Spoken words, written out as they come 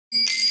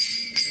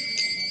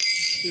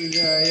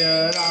Jai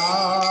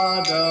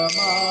Radha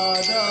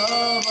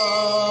Madhav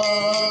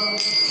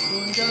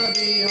Kunj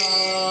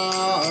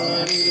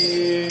Bihari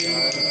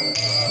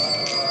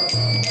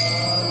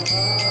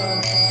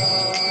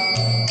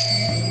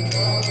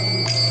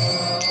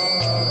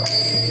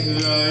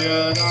Jai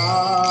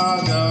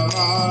Radha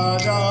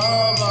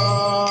Madhav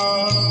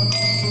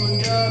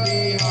Kunj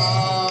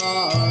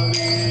Bihari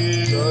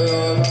Jai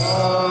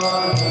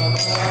Radha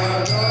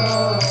Madhav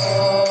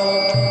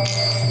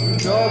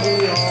Kunj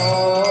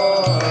Bihari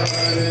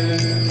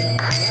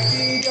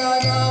Jan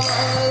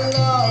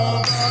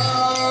Vallabh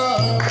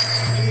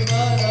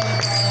Girdhari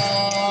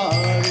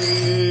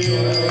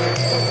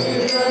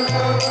Jan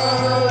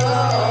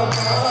Vallabh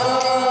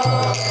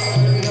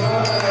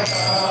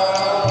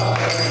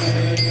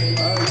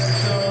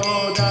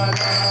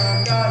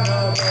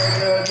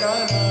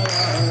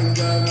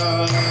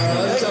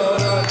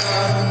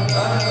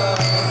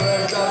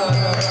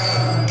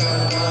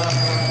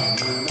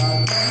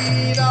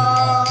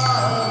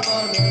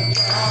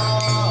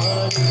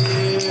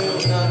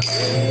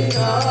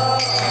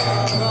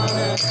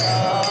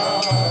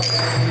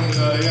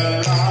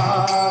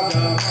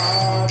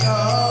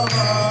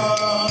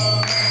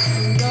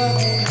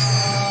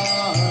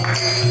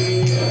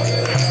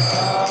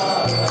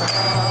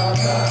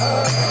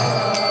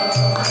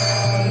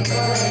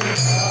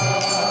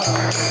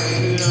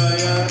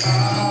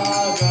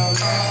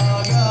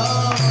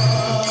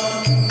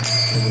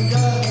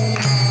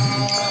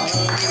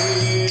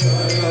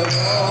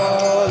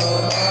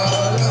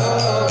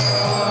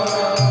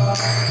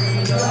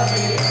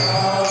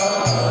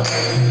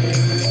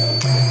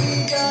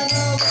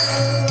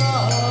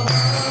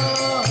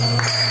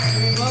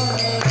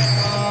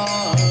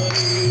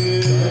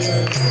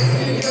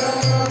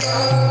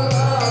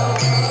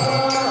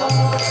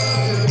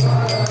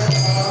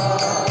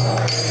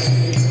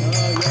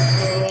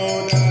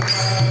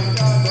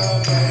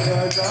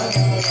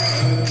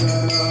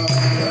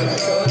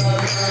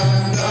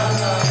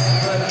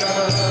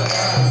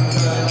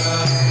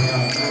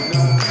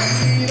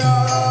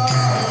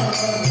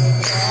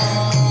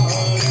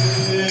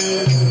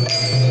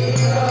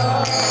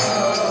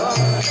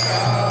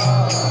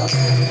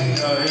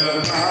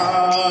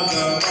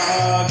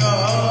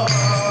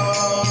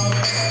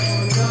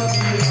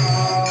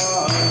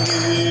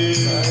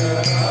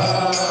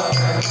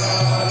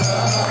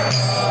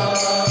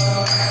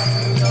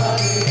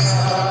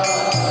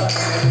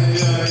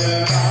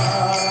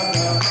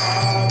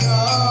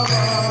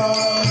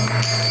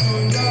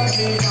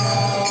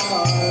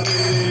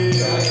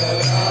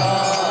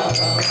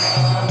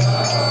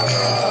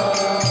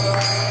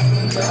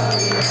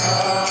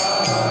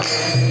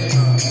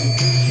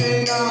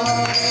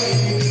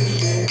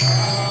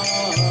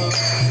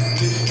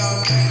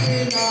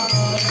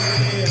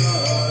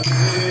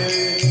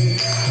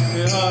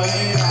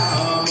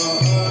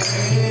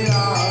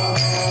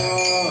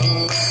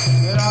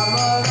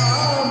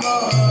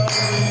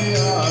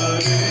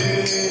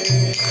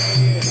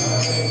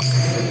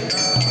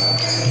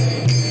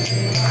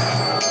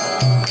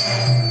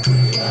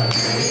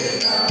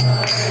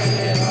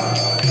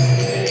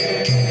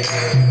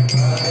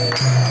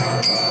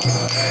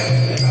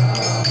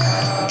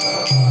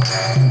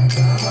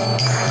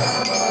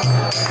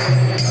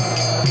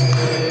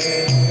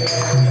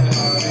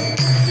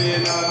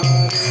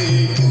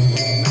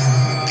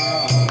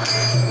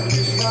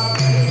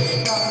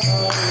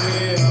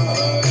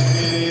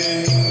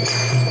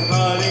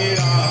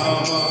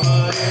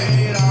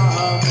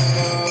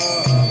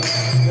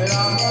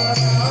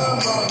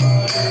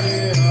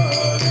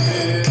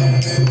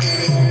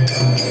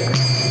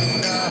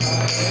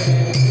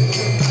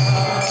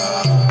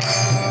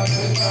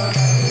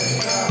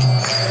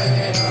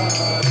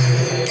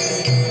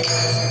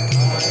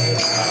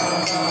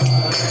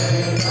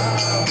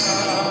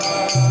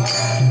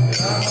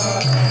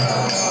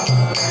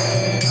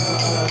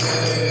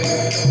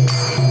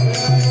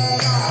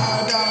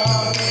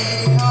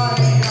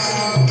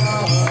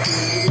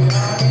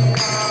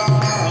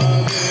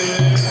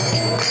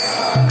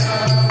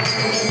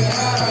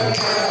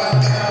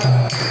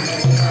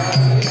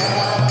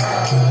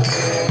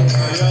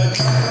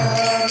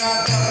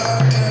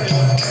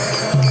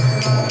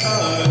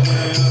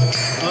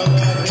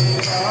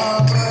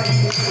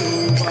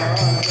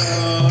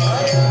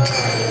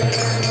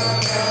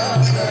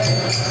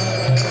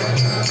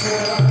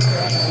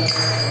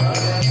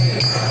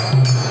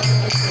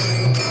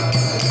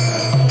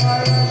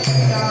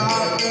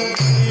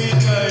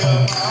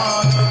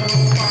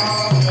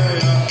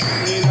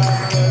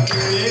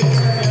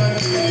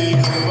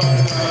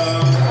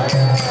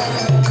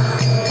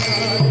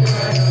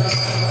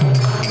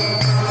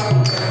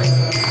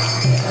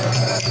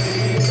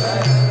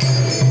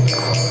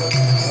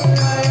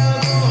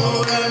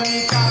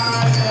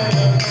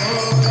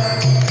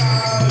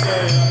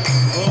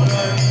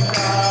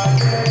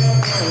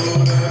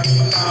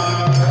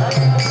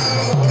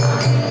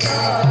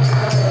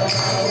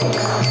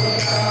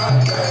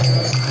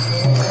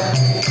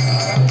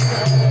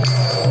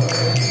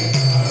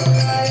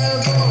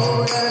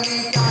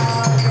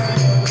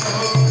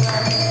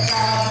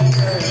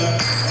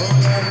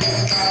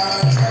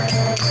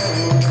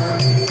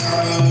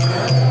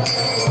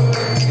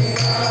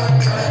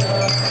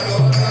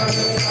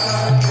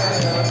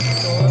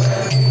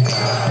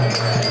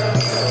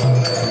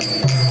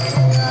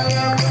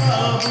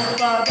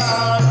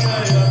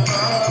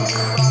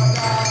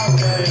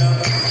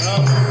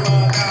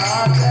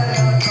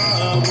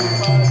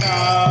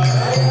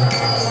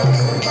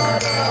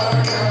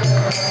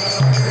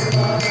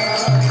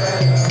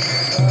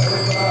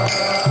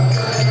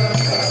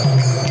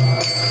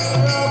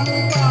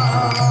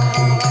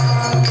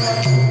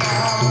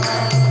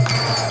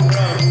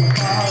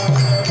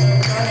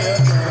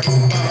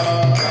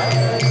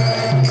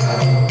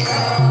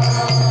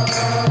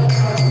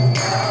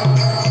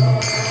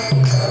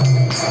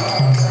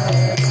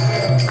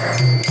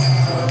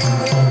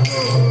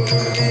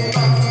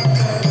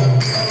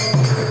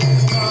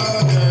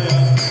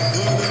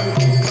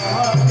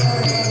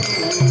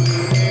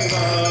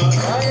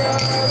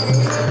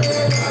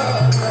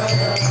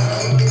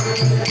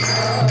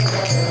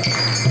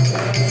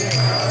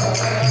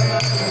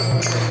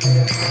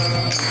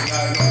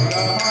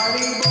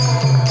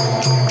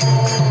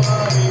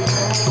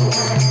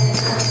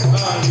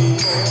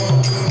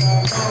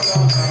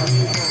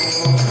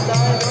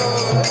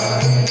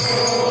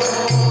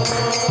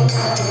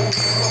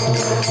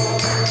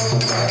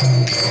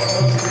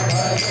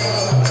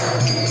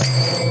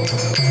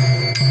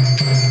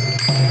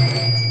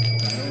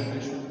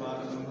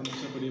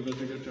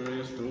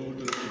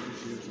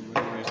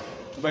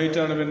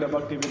Vaitanavinda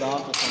Bhakti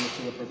Vedanta Swami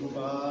Srila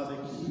Prabhupada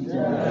ki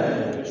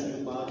Jai. Krishna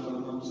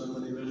Padmanamsa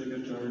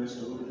Parivajagacharya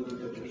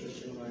Stotra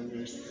Krishna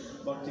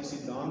Bhakti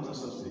Siddhanta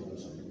Saraswati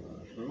Goswami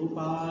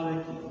Prabhupada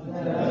ki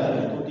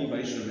Jai. Koti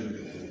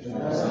Vaishnavinda ki Jai.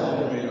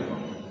 Salvaveda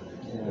Bhakti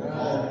ki Jai.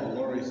 All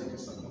glories of the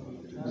Son of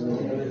God.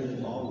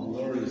 All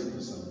glories of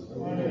the Son of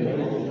God.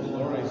 All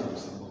glories of the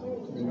Son of God.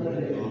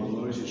 All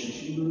glories of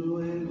Shishi Guru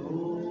and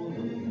Gaura.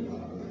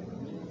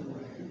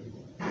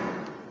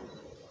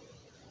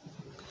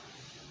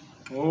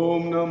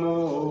 Om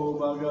Namo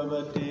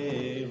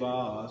Bhagavate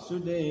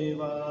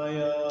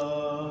Vasudevaya.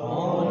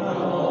 Om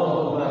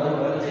Namo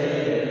Bhagavate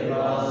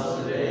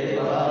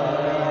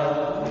Vasudevaya.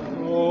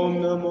 Om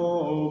Namo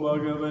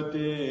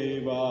Bhagavate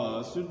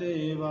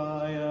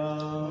Vasudevaya.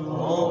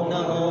 Om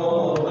Namo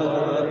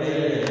Bhagavate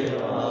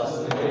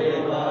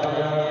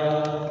Vasudevaya.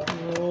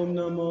 Om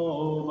Namo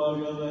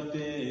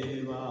Bhagavate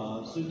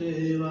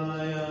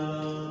Vasudevaya.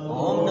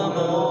 Om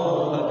Namo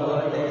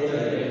Bhagavate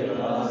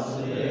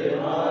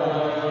Vasudevaya.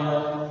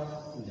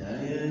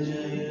 Jaya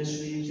Jaya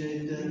Shri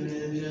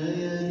Chaitanya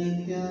Jaya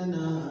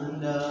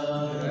Nityananda.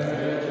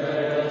 Jaya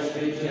Jaya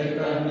Shri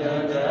Chaitanya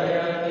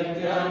Jaya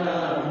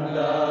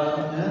Nityananda.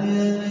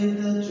 Jaya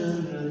Advaita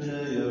Chandra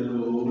Jaya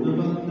Gaura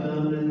Bhakta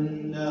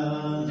Vrinda.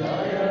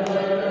 Jaya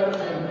Jaya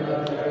Chandra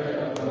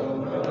Jaya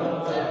Gaura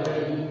Bhakta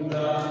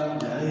Vrinda.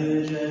 Jaya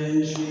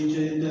Jaya Shri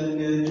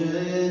Chaitanya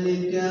Jaya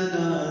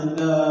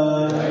Nityananda.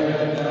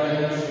 Jaya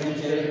Jaya Shri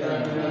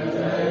Chaitanya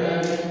Jaya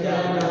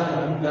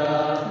Nityananda.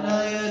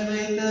 Jaya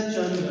Advaita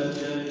Chandra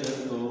Jaya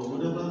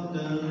Gaura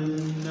Bhakta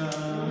Vrinda.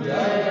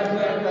 Jaya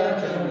Advaita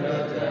Chandra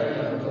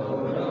Jaya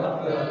Gaura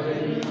Bhakta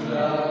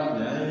Vrinda.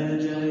 Jaya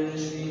Jaya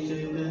Shri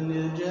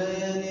Chaitanya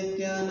Jaya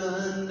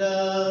Nityananda.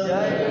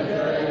 Jaya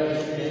Jaya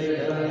Shri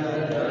Chaitanya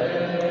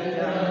Jaya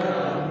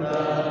Nityananda.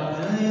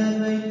 Jaya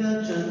Advaita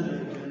Chandra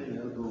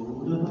Jaya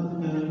Gaura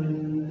Bhakta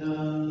Vrinda.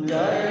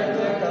 Jaya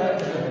Advaita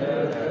Chandra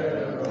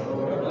Jaya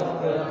Gaura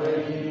Bhakta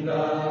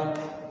Vrinda.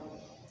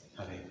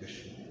 Hare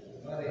Krishna.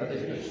 Hare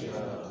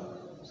Krishna.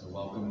 So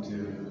welcome to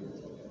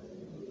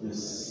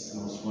this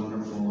most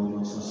wonderful and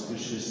most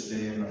auspicious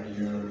day of our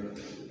year,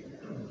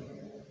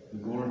 the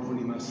Gaura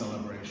Purnima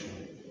celebration.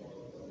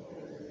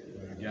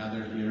 We're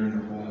gathered here in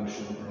the home of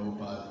Srila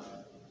Prabhupada,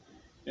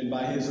 and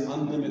by his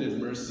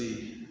unlimited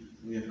mercy,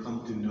 we have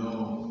come to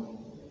know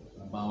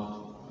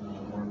about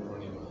Gaura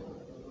Purnima,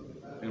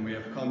 and we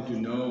have come to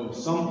know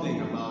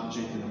something about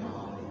Chaitanya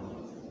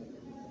Mahaprabhu.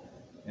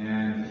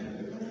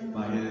 And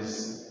by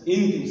his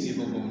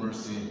inconceivable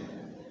mercy,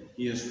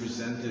 he has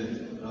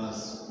presented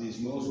us these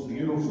most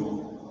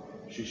beautiful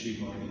Shishi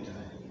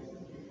Gauranitai.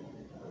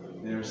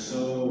 They are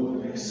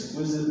so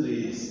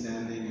exquisitely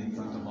standing in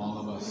front of all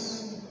of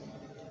us,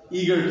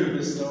 eager to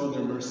bestow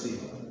their mercy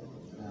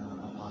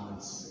upon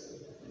us.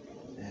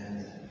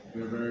 And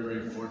we're very,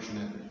 very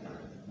fortunate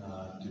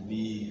to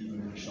be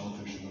under the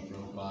shelter of Srila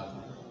Prabhupada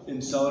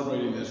in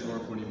celebrating this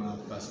Gaura Purnima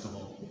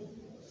festival.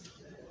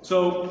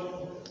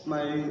 So,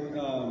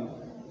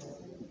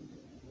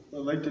 what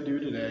I'd like to do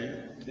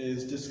today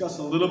is discuss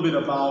a little bit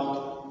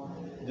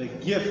about the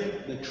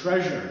gift, the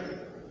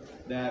treasure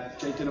that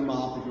Chaitanya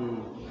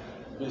Mahaprabhu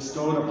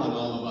bestowed upon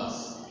all of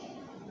us,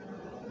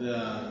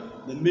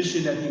 the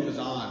mission that he was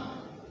on,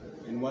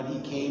 and what he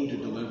came to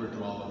deliver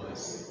to all of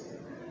us.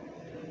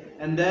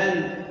 And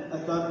then I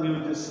thought we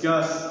would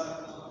discuss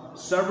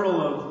several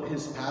of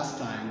his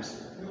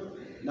pastimes,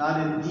 not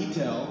in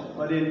detail,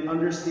 but in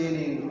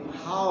understanding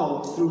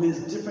how, through his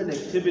different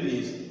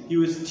activities, he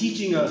was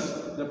teaching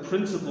us the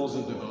principles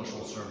of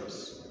devotional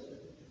service.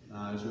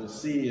 As we'll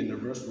see in the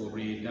verse we'll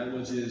read, that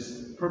was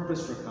his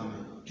purpose for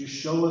coming, to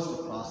show us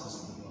the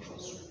process of devotional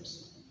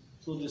service.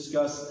 So we'll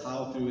discuss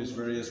how through his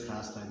various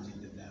pastimes he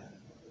did that.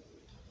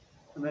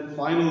 And then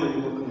finally,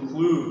 we'll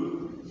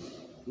conclude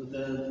with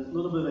a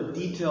little bit of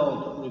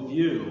detailed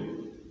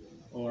review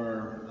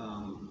or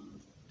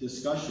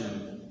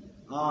discussion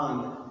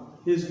on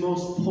his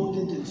most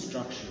potent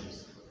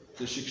instructions,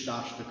 the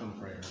Shikshashtakam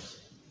prayers.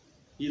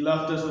 He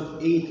left us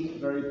with 8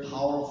 very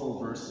powerful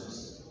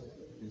verses.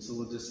 And so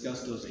we'll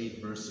discuss those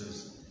 8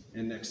 verses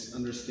and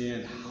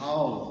understand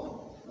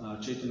how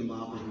Chaitanya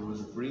Mahaprabhu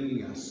was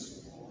bringing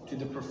us to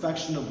the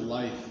perfection of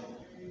life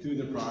through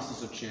the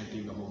process of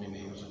chanting the holy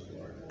names of the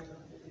Lord.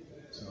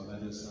 So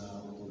that is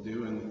what we'll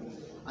do. And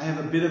I have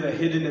a bit of a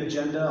hidden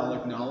agenda I'll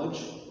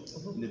acknowledge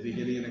in the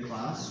beginning of the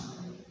class.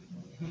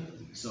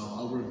 So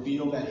I'll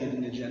reveal that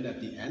hidden agenda at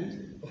the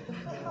end.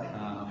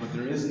 But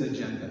there is an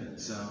agenda.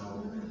 So,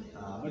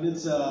 but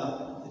it's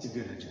a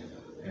good agenda.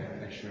 I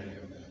assure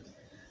you of that.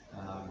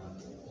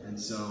 And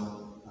so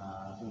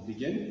we'll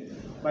begin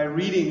by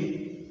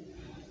reading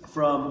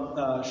from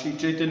Sri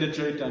Chaitanya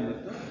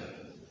Charitamrita,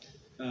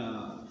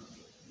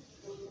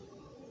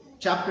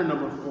 chapter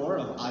number 4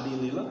 of Adi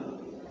Lila.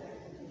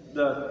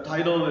 The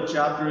title of the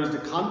chapter is The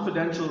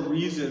Confidential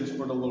Reasons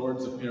for the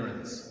Lord's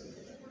Appearance.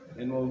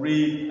 And we'll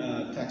read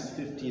text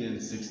 15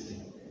 and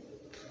 16.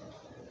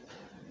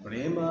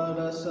 Prema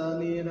rasa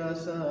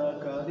nirasa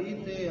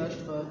karite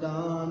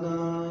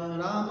ashvadana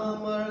Rama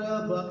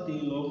marga bhakti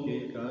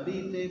loke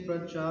karite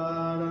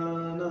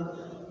pracharana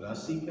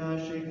Rasika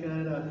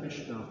shekara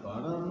Krishna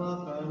parama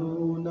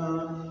karuna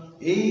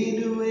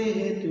Edue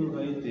hetu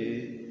haite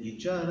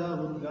ichara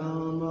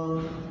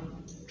udgama.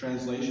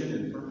 Translation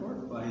and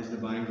purport by His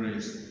Divine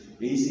Grace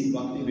A.C.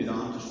 Bhakti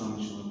Vedanta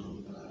Swami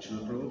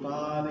Srila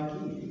Prabhupada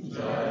Ki.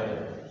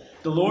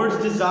 The Lord's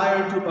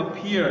desire to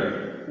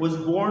appear was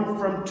born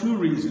from two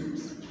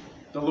reasons.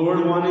 The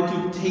Lord wanted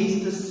to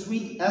taste the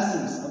sweet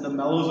essence of the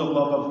mellows of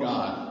love of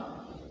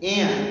God,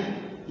 and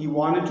He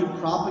wanted to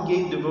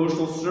propagate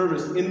devotional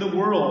service in the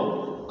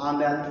world on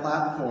that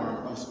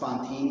platform of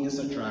spontaneous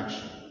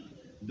attraction.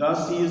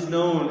 Thus He is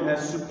known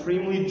as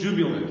supremely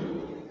jubilant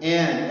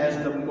and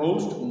as the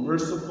most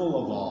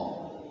merciful of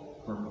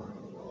all.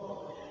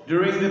 Purport.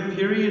 During the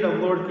period of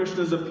Lord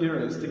Krishna's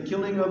appearance, the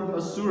killing of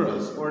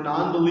asuras or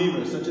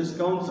non-believers such as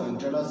Kamsa and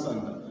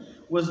Jarasandha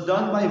was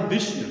done by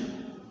Vishnu,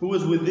 who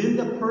was within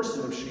the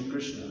person of Sri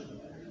Krishna.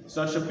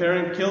 Such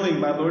apparent killing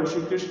by Lord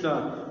Sri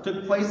Krishna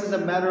took place as a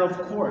matter of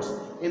course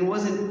and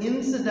was an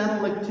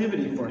incidental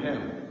activity for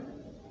him.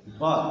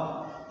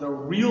 But the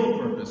real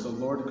purpose of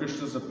Lord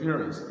Krishna's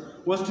appearance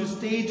was to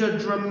stage a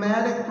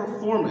dramatic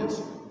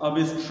performance of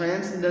his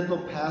transcendental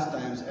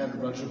pastimes at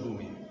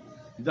Vrajabhumi,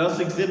 thus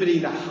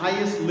exhibiting the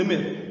highest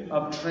limit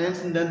of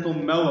transcendental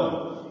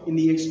mellow in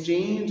the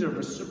exchange of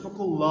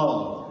reciprocal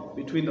love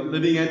between the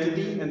living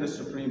entity and the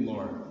Supreme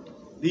Lord.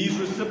 These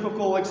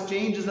reciprocal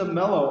exchanges of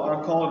mellow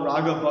are called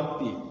raga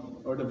bhakti,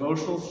 or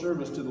devotional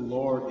service to the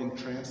Lord in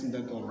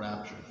transcendental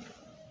rapture.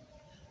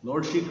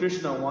 Lord Sri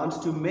Krishna wants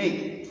to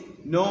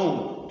make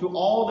known to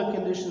all the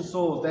conditioned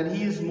souls that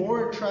He is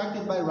more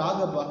attracted by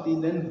raga bhakti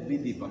than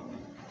vidhi bhakti,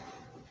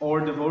 or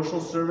devotional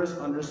service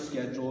under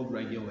scheduled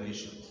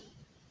regulations.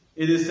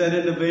 It is said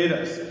in the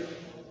Vedas,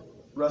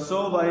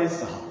 Raso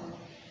Vaisa,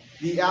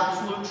 the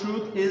absolute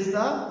truth is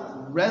the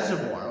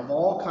reservoir of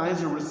all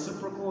kinds of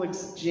reciprocal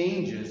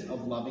exchanges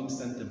of loving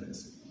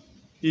sentiments.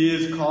 He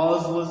is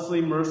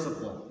causelessly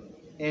merciful,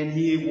 and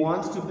He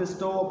wants to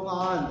bestow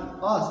upon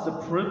us the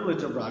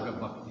privilege of raga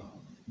bhakti.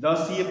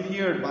 Thus He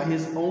appeared by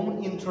His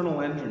own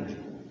internal energy.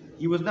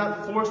 He was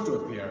not forced to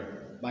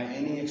appear by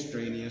any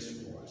extraneous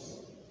force.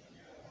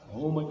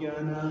 Om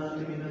Jnana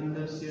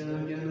Timirandasya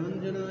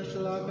Jnananjana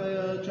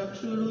Shalakaya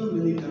Chakshuru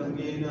Militam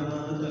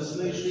Yena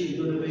Tasmai Shri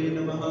Gurave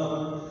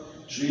Namaha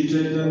Shri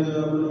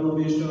Chaitanya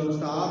Manobishtam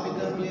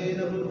Sthapitam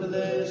Yena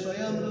Bhutale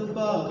Swayam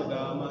Rupa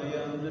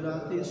Kadamayam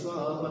Jadati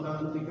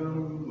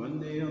Swapadantikam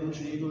Vandeyam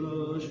Shri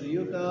Guru Shri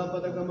Yuta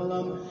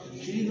Padakamalam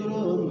Shri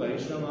Guru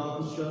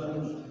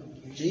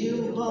Vaishnavamscha Shri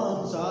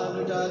Rupam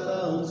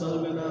Sagrajatam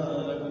Sargana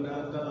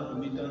Raghunatam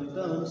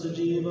Vitantam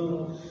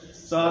Sajivam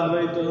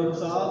Sadvaitam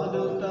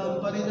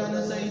Savadutam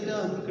Parijana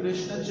Saitam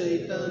Krishna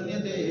Chaitanya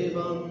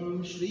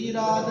Devam Shri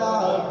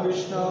Radha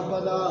Krishna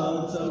Padam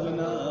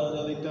Sagana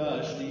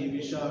Lalita Shri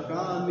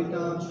Vishakhan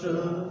Vitamstra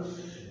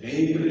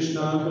Hey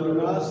Krishna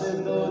Karuna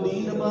Sindhu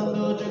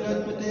Deenabandhu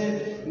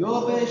Jagatpate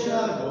Gopesha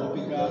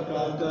Gopika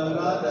Kanta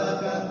Radha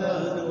Kanta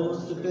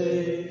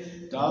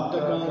Namostate Tapta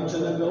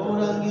Kanchana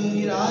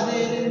Gaurangi Radhe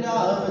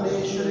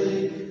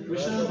Vrindavaneshwari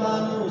Krishna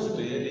Bhanu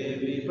Sute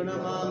Devi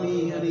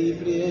Pranamami Hari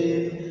Priye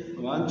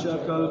Vancha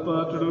kalpa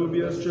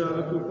tarubhyascha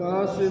kupa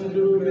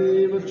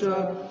sindhurevacha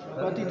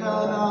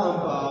patitanam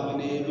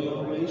pavanebhyo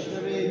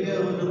vaishnavebhyo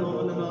namo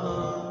namaha.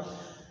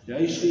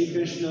 Jai Shri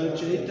Krishna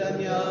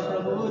Chaitanya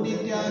Prabhu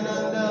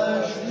Nityananda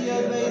Shri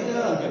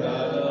Advaita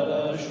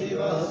Gadadara Shri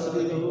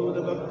Vasadi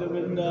Gaura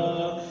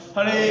Bhaktivinoda.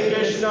 Hare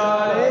Krishna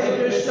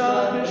Krishna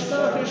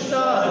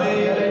Krishna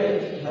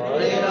Hare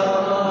Hare Hare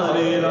Rama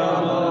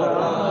Rama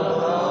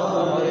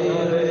Rama Hare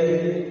Hare.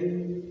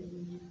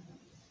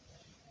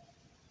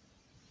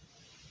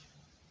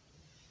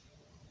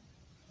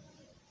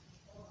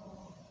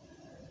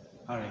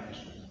 Hare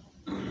Krishna.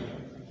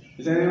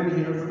 Is anyone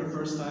here for the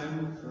first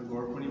time for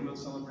Gaura Purnima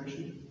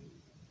celebration?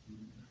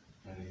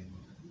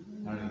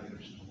 Hare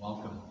Krishna.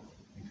 Welcome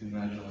and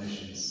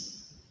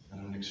congratulations on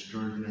an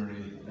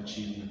extraordinary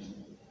achievement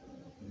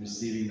in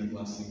receiving the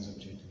blessings of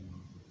Chaitanya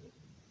Mahaprabhu.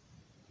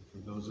 For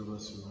those of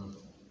us who have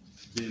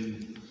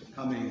been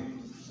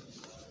coming,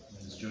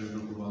 as Jyoti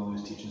Rupa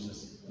always teaches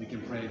us, we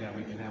can pray that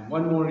we can have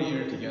one more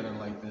year together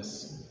like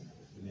this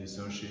in the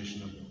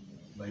association of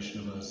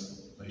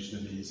Vaishnavas,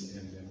 Vaishnavis,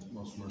 and the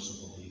most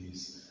merciful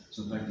deities.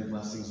 So beg the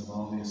blessings of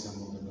all the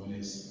assembled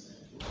devotees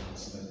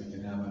so that we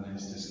can have a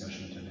nice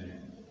discussion today.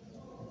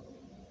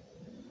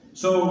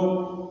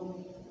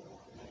 So,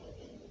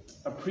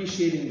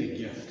 appreciating the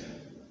gift.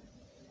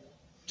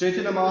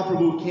 Chaitanya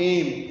Mahaprabhu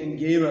came and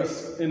gave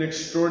us an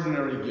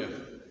extraordinary gift.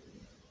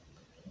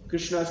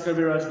 Krishnadas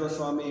Kaviraj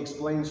Goswami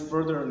explains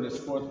further in this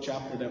 4th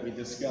chapter that we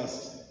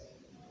discussed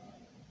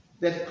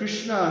that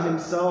Krishna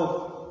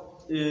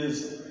himself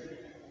is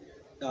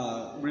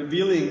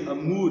revealing a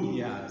mood he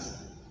has.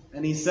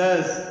 And he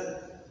says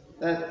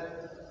that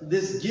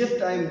this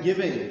gift I'm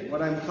giving,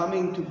 what I'm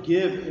coming to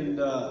give in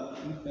the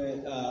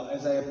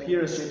as I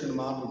appear as Chaitanya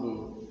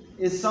Mahaprabhu,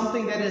 is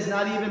something that is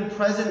not even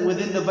present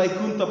within the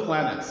Vaikuntha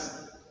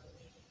planets.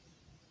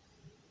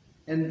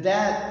 And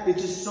that, it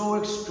is so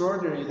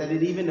extraordinary that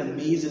it even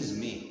amazes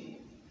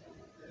me.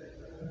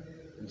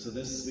 And so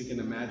this, we can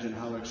imagine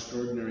how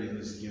extraordinary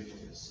this gift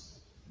is.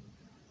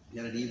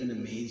 That it even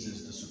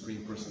amazes the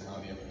Supreme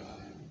Personality of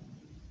God.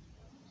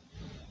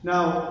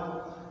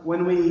 Now,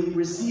 when we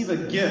receive a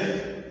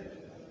gift,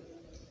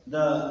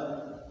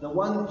 the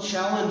one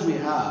challenge we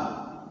have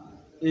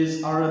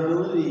is our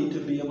ability to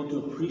be able to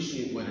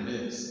appreciate what it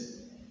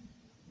is.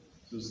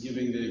 So I was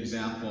giving the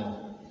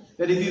example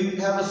that if you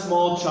have a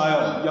small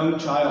child, young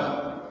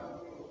child,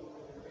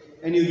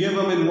 and you give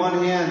them in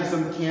one hand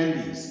some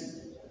candies,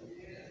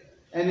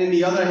 and in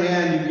the other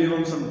hand you give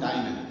them some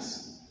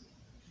diamonds,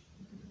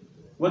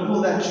 what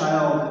will that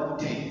child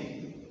take?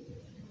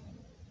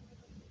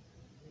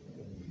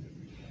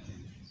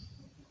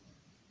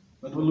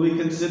 But will we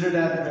consider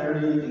that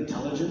very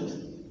intelligent?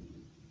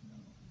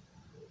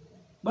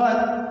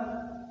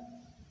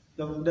 But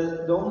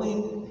the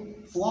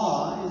only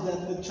flaw is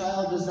that the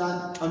child does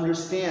not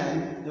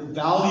understand the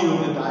value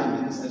of the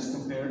diamonds as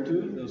compared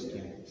to those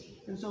candies.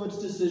 And so its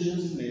decision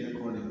is made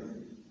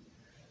accordingly.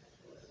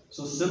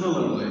 So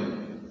similarly,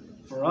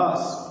 for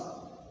us,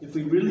 if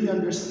we really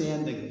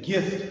understand the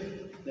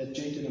gift that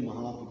Chaitanya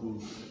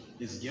Mahaprabhu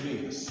is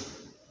giving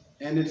us,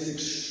 and its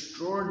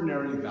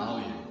extraordinary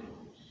value,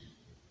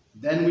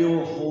 then we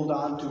will hold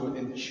on to it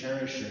and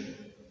cherish it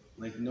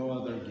like no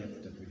other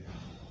gift that we have.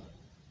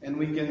 And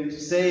we can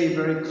say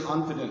very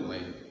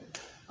confidently,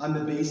 on the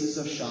basis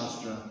of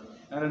Shastra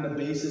and on the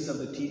basis of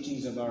the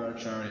teachings of our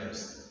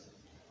acharyas,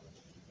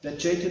 that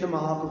Chaitanya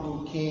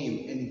Mahaprabhu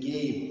came and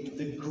gave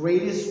the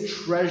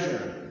greatest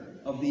treasure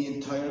of the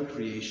entire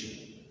creation.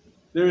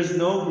 There is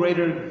no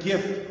greater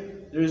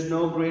gift, there is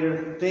no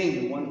greater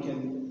thing one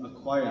can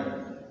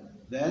acquire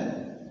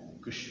than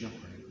Krishna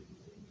Prema.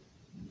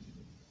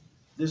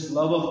 This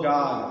love of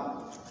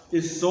God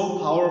is so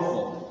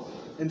powerful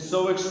and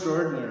so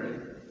extraordinary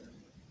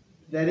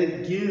that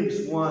it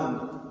gives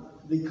one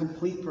the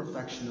complete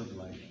perfection of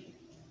life.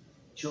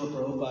 Srila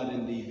Prabhupada,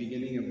 in the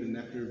beginning of the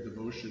Nectar of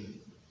Devotion,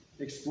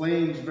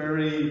 explains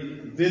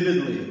very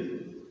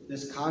vividly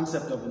this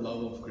concept of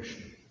love of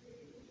Krishna.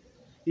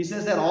 He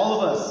says that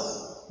all of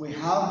us, we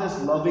have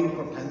this loving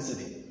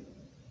propensity.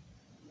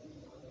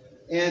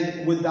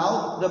 And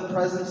without the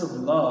presence of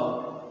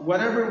love,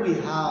 whatever we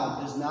have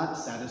does not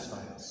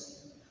satisfy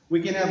us.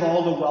 We can have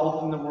all the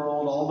wealth in the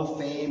world, all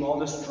the fame, all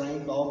the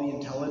strength, all the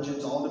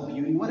intelligence, all the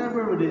beauty,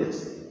 whatever it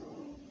is.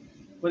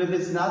 But if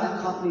it's not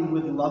accompanied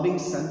with loving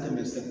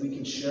sentiments that we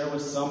can share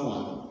with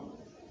someone,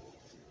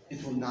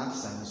 it will not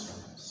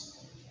satisfy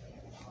us.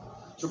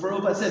 So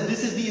Prabhupada said,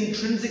 this is the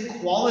intrinsic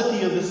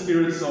quality of the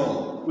spirit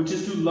soul, which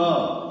is to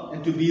love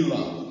and to be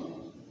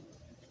loved.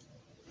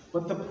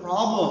 But the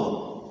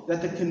problem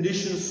that the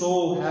conditioned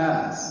soul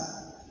has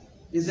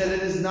is that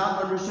it is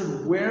not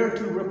understood where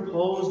to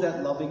repose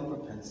that loving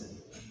propensity.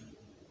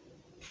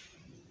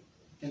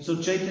 And so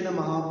Chaitanya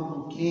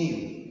Mahaprabhu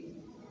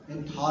came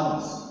and taught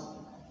us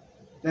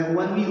that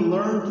when we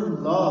learn to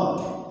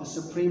love the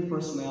Supreme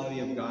Personality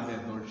of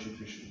Godhead, Lord Shri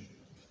Krishna,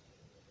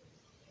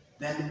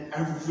 then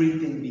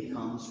everything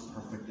becomes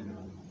perfect in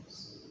our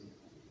lives.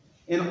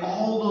 And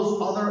all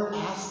those other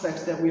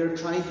aspects that we are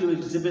trying to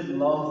exhibit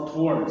love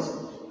towards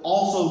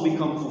also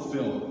become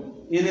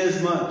fulfilled,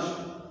 inasmuch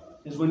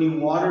as when you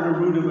water the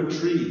root of a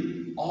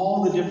tree,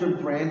 all the different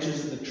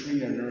branches of the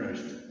tree are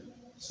nourished.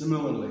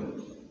 Similarly,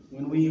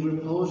 when we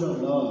repose our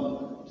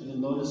love to the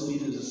lotus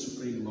feet of the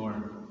Supreme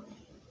Lord,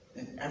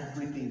 then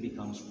everything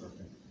becomes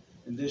perfect.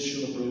 And this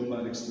Srila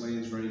Prabhupada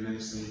explains very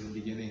nicely in the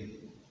beginning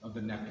of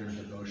the Nectar of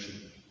Devotion,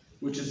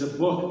 which is a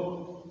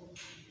book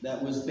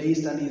that was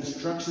based on the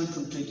instructions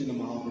from Chaitanya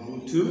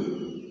Mahaprabhu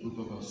to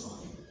Rupa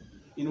Goswami,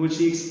 in which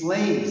he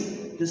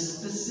explains the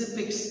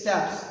specific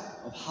steps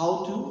of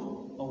how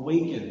to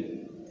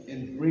awaken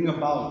and bring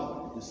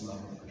about this love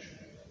of Krishna.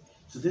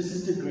 So this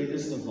is the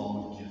greatest of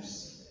all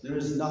gifts. There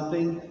is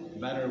nothing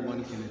better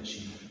one can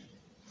achieve.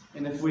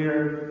 And if we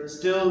are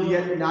still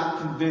yet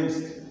not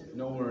convinced,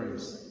 no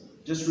worries.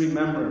 Just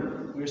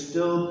remember, we're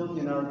still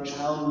in our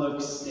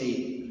childlike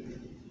state,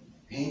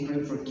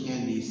 hankering for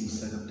candies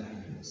instead of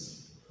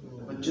diamonds.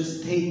 But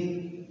just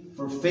take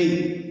for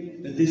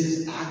faith that this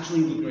is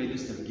actually the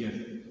greatest of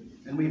gifts.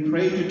 And we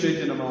pray to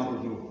Chaitanya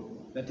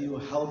Mahaprabhu that he will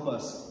help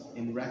us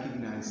in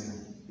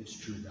recognizing its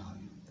true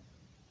value.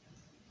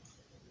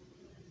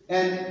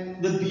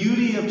 And the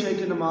beauty of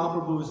Chaitanya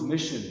Mahaprabhu's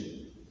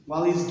mission,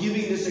 while he's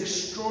giving this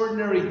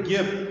extraordinary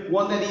gift,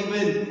 one that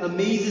even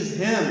amazes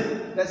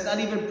him, that's not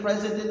even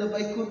present in the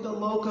Vaikuntha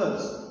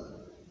Lokas,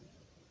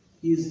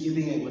 he is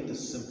giving it with the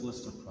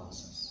simplest of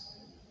process.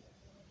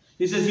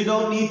 He says you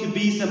don't need to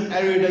be some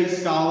erudite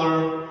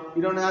scholar,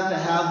 you don't have to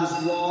have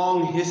this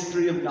long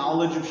history of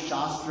knowledge of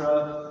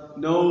Shastra,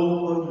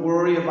 no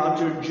worry about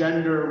your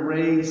gender,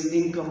 race,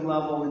 income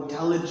level,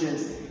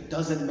 intelligence,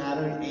 doesn't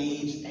matter,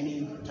 age,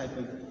 any type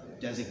of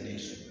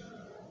designation.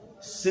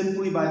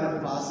 Simply by the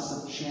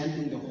process of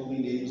chanting the holy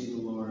names of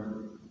the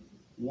Lord,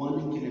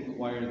 one can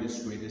acquire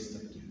this greatest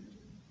of gifts.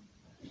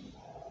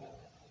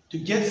 To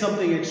get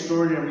something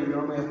extraordinary, we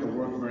normally have to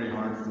work very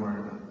hard for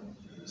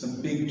it.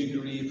 Some big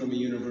degree from a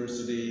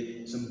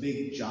university, some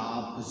big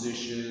job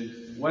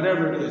position,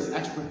 whatever it is,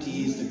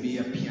 expertise to be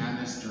a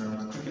pianist or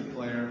a cricket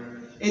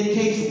player. It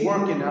takes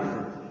work and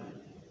effort.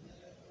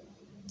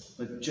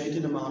 But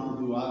Chaitanya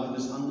Mahaprabhu, out of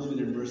this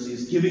unlimited mercy,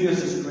 is giving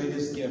us his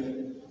greatest gift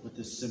with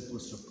the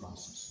simplest of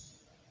process.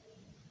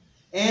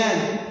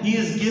 And he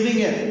is giving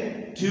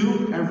it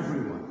to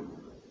everyone.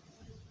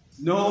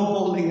 No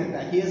holding it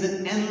back. He has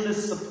an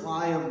endless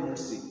supply of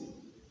mercy.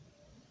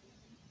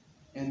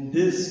 And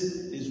this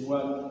is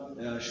what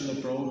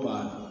Srila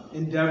Prabhupada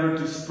endeavored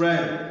to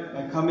spread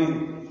by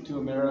coming to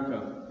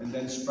America and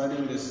then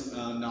spreading this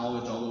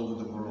knowledge all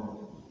over the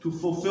world. To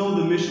fulfill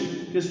the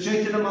mission. Because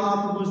Chaitanya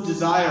Mahaprabhu's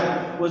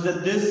desire was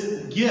that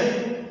this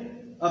gift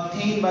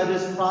obtained by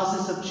this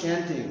process of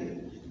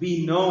chanting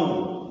be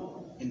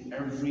known in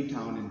every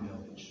town and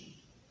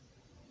village.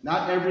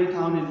 Not every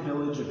town and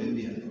village of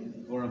India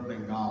or of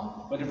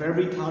Bengal, but of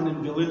every town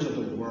and village of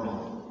the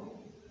world.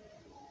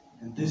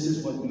 And this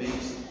is what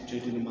makes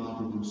Chaitanya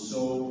Mahaprabhu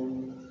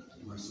so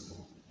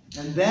merciful.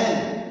 And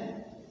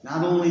then,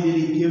 not only did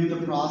he give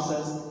the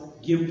process,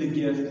 give the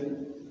gift,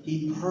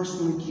 he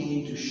personally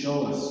came to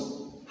show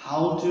us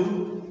how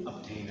to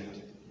obtain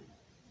it.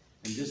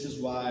 And this is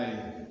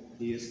why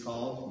he is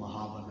called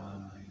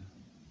Mahavananaya,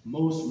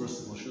 most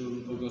merciful.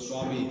 Srila Rupa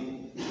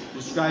Goswami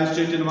describes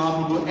Chaitanya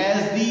Mahaprabhu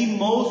as the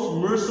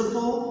most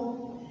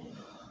merciful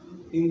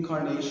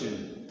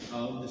incarnation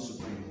of the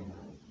Supreme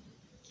Lord.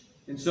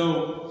 And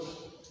so,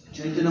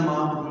 Chaitanya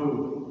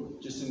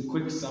Mahaprabhu, just in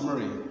quick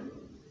summary,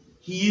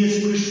 he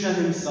is Krishna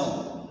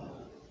himself.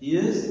 He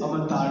is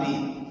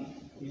Avatari.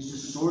 He is the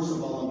source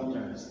of all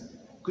avatars.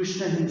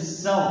 Krishna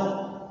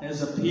himself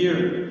has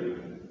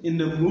appeared in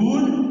the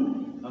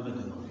mood of a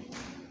devotee.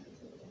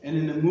 And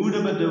in the mood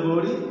of a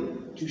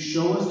devotee, to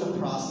show us the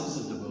process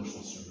of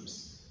devotional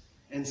service.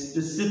 And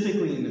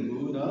specifically in the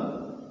mood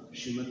of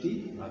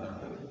Srimati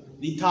Radharani,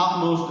 the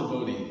topmost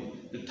devotee,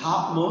 the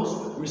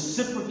topmost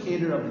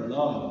reciprocator of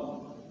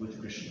love with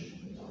Krishna.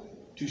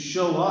 To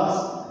show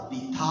us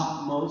the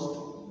topmost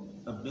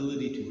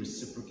ability to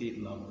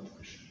reciprocate love with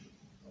Krishna.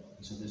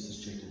 And so this is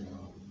Chaitanya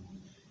Mahaprabhu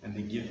and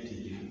the gift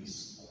he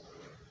gives.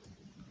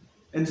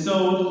 And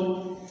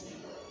so,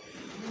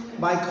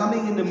 by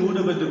coming in the mood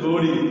of a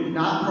devotee,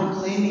 not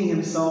proclaiming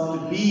himself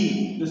to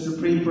be the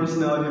Supreme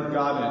Personality of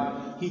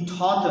Godhead, he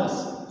taught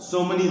us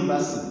so many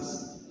lessons.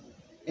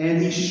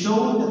 And he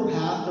showed the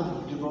path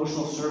of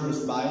devotional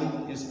service by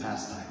his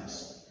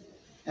pastimes.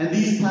 And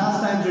these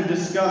pastimes are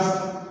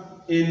discussed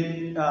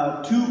in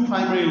two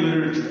primary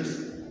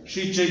literatures.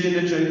 Sri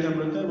Chaitanya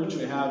Charitamrita, which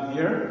we have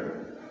here.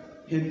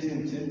 Hint,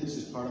 hint, hint, this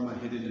is part of my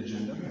hidden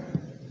agenda.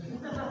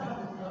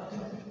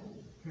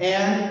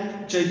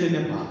 And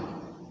Chaitanya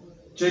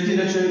Bhagavata.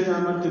 Chaitanya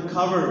Charitamrita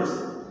covers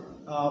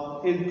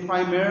in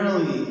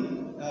primarily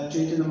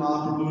Chaitanya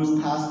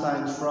Mahaprabhu's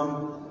pastimes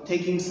from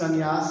taking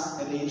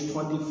sannyas at age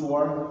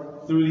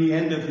 24 through the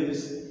end of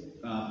his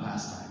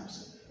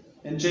pastimes.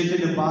 And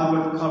Chaitanya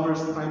Bhagavata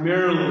covers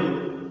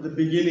primarily the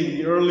beginning,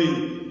 the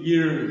early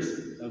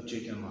years of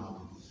Chaitanya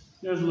Mahaprabhu.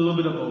 There's a little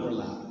bit of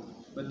overlap.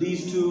 But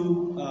these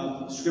two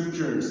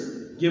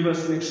scriptures give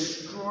us an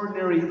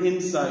extraordinary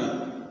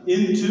insight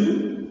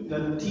into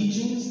the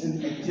teachings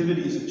and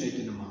activities of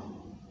Chaitanya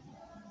Mahaprabhu.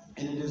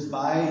 And it is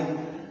by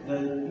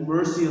the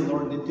mercy of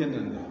Lord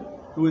Nityananda,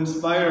 who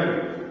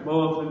inspired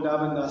both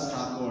Vrindavan Das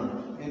Thakur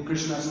and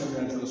Krishna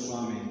Kaviraj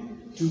Goswami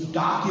to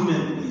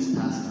document these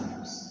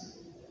pastimes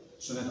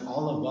so that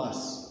all of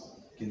us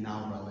can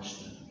now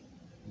relish them.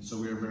 And so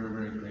we are very,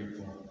 very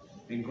grateful.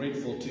 And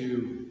grateful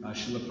to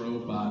Srila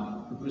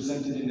Prabhupada, who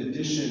presented in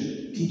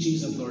addition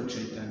teachings of Lord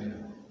Chaitanya,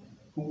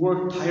 who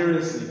worked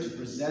tirelessly to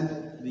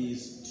present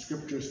these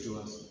scriptures to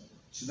us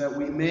so that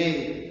we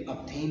may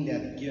obtain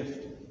that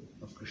gift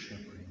of Krishna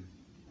Prema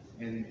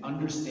and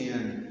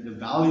understand the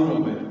value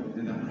of it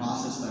and the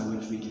process by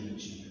which we can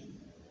achieve it.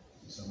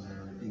 So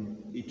we're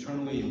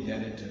eternally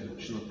indebted to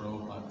Srila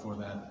Prabhupada for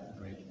that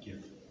great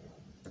gift.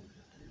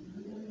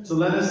 So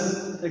let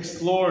us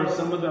explore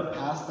some of the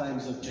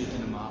pastimes of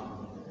Chaitanya Mahaprabhu.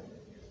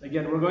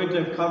 Again, we're going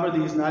to cover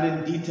these not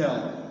in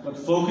detail, but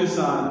focus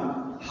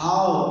on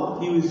how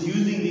he was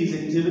using these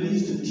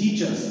activities to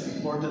teach us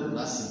important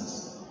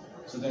lessons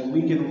so that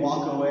we can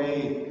walk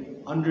away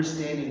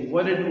understanding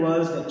what it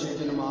was that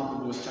Chaitanya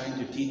Mahaprabhu was trying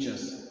to teach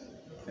us.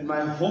 And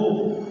my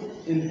hope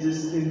in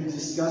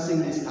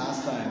discussing these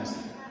pastimes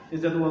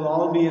is that we'll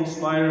all be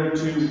inspired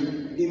to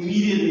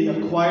immediately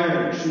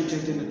acquire Sri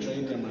Chaitanya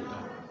Charitamrita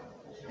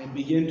and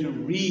begin to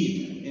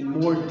read in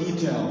more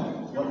detail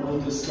what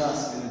we'll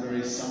discuss in a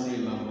very summary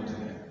level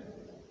today.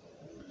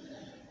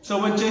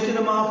 So when Chaitanya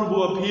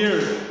Mahaprabhu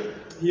appeared,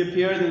 he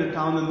appeared in the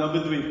town of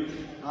Navadvip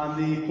on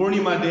the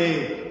Purnima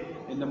day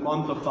in the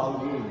month of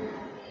Falgun,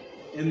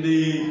 in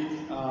the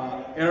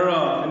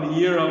era, in the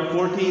year of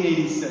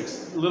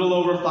 1486, a little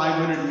over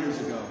 500 years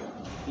ago,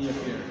 he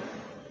appeared.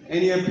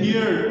 And he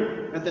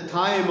appeared at the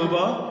time of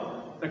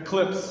an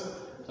eclipse,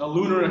 a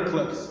lunar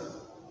eclipse.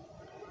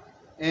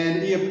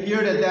 And he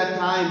appeared at that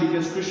time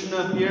because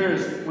Krishna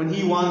appears when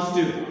he wants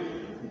to.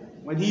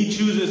 when he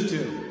chooses to,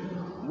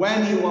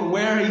 where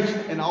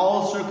he, in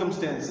all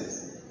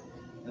circumstances.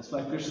 That's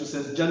why Krishna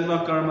says,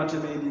 Janma karma cha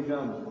me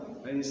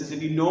digam. Right? He says,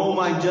 if you know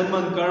my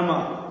Janma and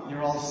karma,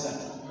 you're all set.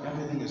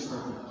 Everything is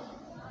perfect.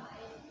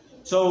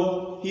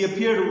 So he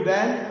appeared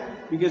then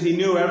because he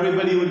knew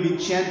everybody would be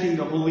chanting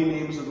the holy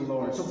names of the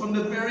Lord. So from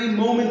the very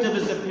moment of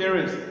his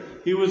appearance,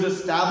 he was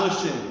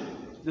establishing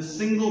the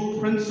single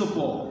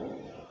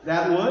principle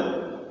that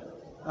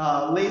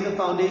would lay the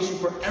foundation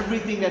for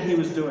everything that he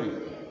was doing.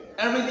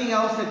 Everything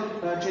else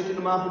that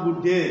Chaitanya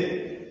Mahaprabhu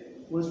did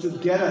was to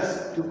get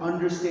us to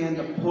understand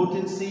the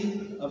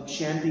potency of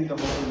chanting the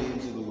holy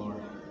names of the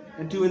Lord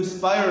and to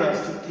inspire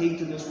us to take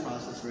to this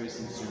process very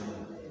sincerely.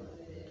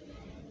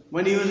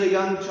 When he was a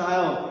young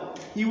child,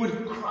 he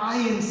would cry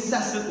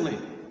incessantly.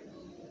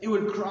 He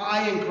would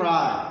cry and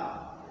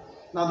cry.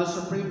 Now the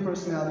Supreme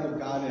Personality of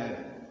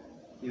Godhead,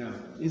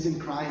 isn't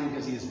crying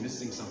because he is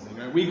missing something.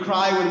 Right? We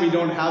cry when we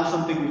don't have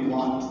something we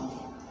want.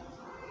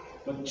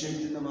 But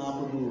Chaitanya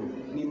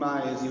Mahaprabhu,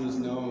 Nimai as he was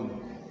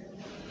known,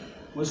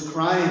 was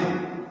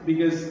crying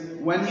because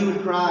when he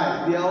would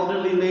cry, the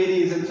elderly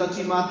ladies and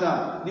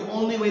Sachimata, the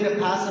only way to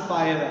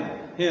pacify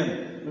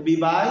him would be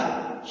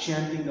by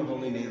chanting the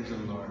holy names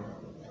of the Lord.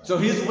 So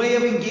his way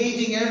of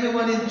engaging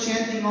everyone in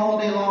chanting all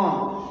day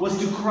long was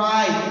to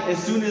cry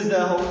as soon as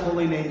the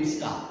holy name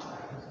stopped.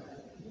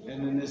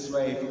 And in this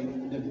way,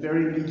 from the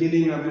very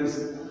beginning of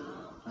his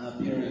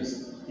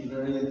appearance, he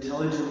very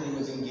intelligently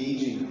was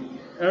engaging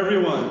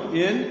everyone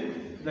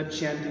in the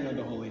chanting of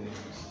the holy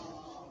names.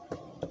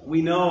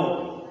 We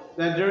know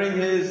that during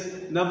his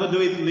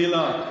Navadvip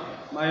Leela,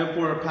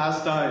 Mayapur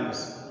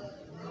pastimes,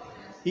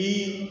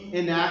 he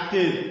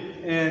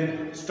enacted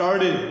and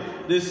started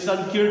this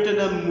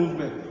Sankirtana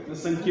movement, the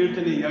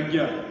Sankirtana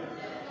Yajna.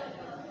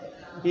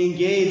 He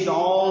engaged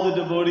all the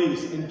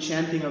devotees in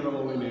chanting of the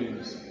holy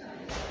names.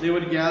 They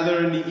would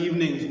gather in the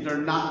evenings, their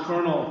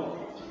nocturnal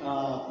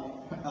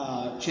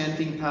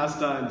chanting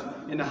pastimes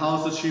in the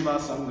house of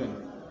Srivas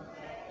Sangan,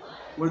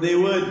 where they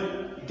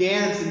would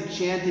dance and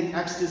chant in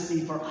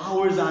ecstasy for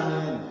hours on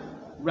end,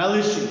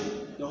 relishing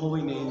the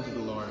holy names of the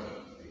Lord.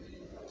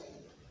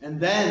 And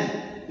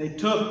then they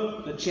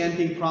took the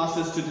chanting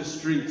process to the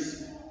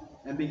streets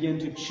and began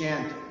to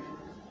chant,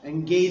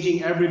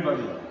 engaging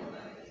everybody.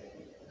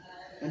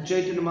 And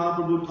Chaitanya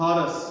Mahaprabhu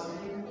taught us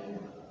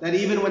that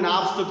even when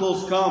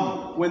obstacles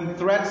come, when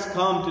threats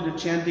come to the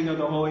chanting of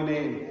the holy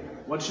name,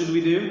 what should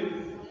we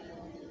do?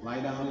 Lie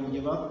down and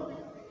give up?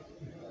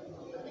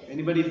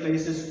 Anybody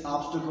faces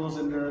obstacles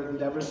in their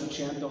endeavors to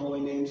chant the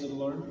holy names of the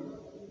Lord?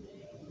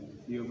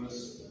 Few of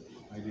us,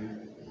 I do.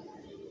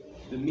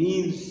 The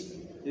means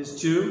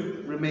is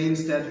to remain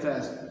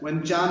steadfast.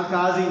 When John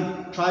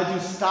Kazi tried to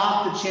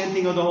stop the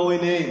chanting of the holy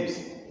names,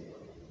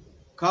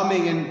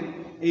 coming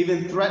and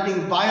even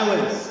threatening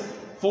violence,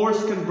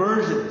 forced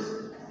conversions,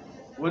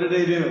 what did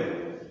they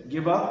do?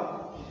 Give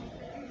up?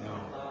 No.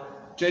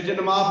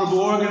 Chaitanya Mahaprabhu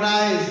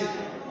organized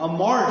a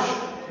march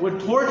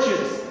with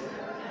torches,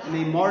 and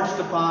they marched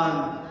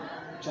upon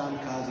John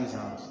Kazi's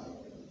house.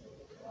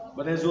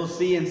 But as we'll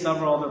see in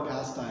several other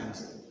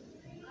pastimes,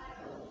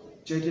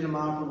 Chaitanya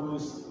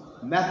Mahaprabhu's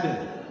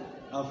method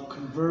of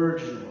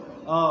conversion,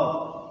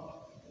 of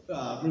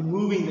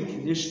removing the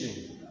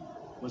conditioning,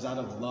 was out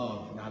of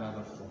love, not out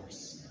of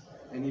force.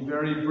 And he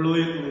very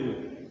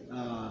brilliantly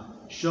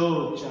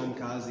showed John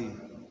Kazi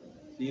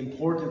the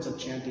importance of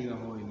chanting the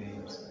holy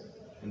names,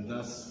 and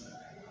thus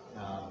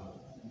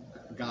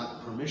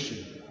got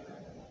permission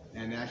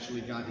and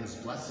actually got his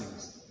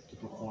blessings to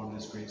perform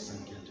this great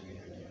Sankirtana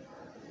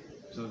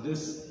Yajna. So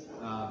this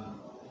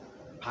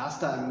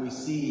pastime we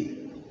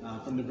see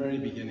from the very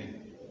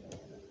beginning.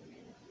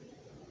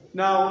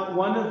 Now,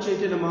 one of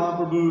Chaitanya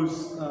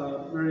Mahaprabhu's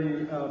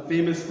very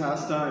famous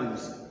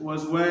pastimes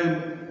was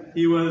when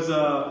he was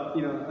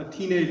a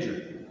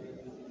teenager.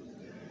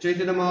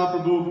 Chaitanya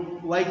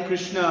Mahaprabhu, like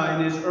Krishna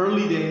in his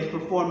early days,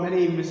 performed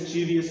many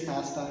mischievous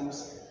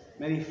pastimes,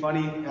 many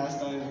funny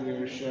pastimes we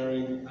were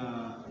sharing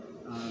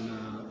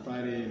on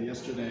Friday and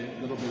yesterday.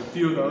 A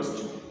few of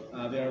those.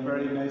 They are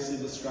very nicely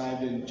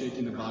described in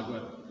Chaitanya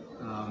Bhagavat.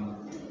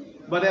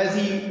 But as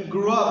he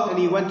grew up and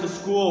he went to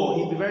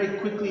school, he very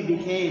quickly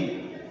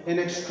became an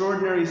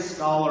extraordinary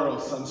scholar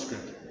of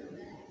Sanskrit.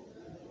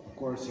 Of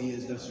course, he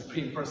is the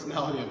Supreme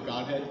Personality of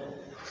Godhead,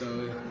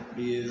 so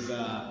he is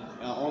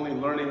only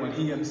learning what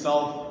he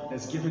himself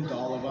has given to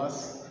all of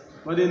us.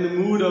 But in the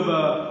mood of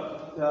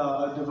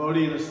a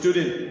devotee and a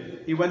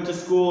student, he went to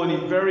school and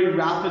he very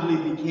rapidly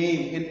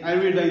became an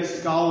erudite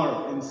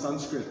scholar in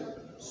Sanskrit,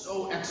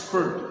 so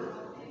expert.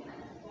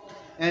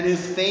 And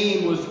his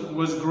fame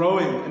was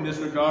growing in this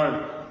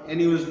regard, and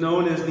he was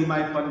known as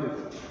Nimai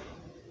Pandit.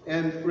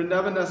 And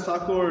Vrindavan Das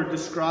Thakur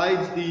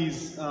describes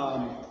these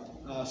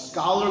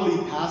scholarly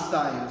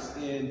pastimes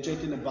in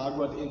Chaitanya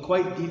Bhagavat in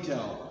quite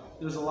detail.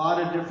 There's a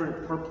lot of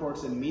different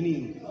purports and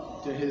meaning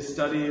to his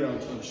study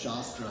of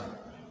Shastra.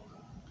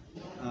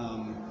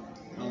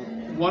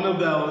 One of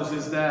those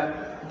is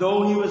that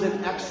though he was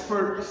an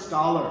expert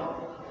scholar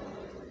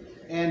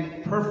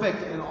and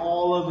perfect in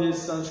all of his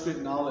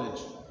Sanskrit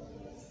knowledge,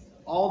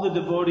 All the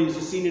devotees,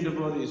 the senior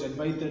devotees,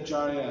 Advaita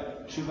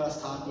Acharya,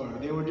 Srivas Thakur,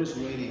 they were just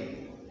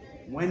waiting.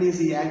 When is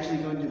he actually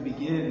going to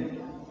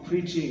begin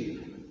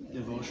preaching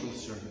devotional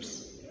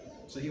service?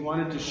 So he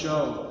wanted to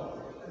show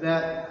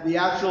that the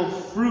actual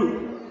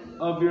fruit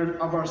of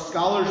our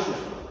scholarship,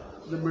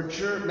 the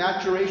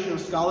maturation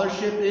of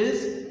scholarship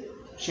is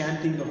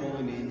chanting the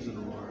holy names of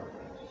the Lord,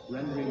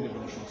 rendering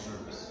devotional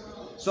service.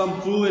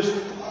 Some foolish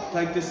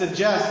like to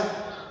suggest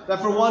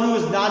that for one who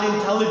is not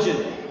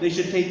intelligent, they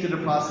should take to the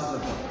process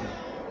of bhakti.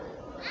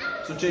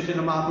 So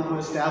Chaitanya Mahaprabhu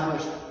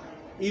established,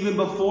 even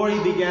before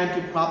he began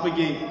to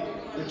propagate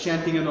the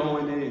chanting of the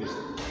holy names,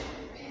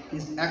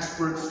 his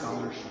expert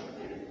scholarship.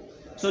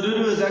 So due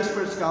to his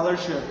expert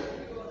scholarship,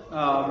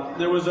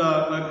 there was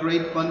a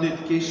great Pandit,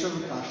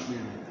 Keshav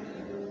Kashmiri.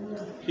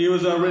 He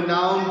was a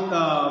renowned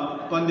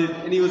Pandit,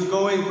 and he was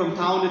going from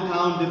town to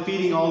town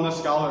defeating all the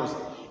scholars.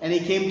 And he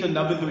came to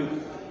Navadvip.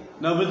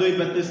 Navadvip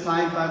at this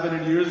time,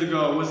 500 years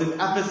ago, was an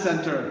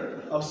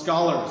epicenter of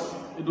scholars.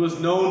 It was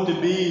known to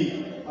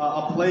be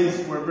a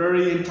place where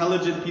very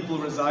intelligent people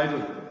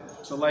resided.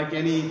 So like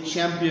any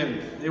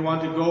champion, they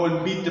want to go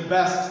and beat the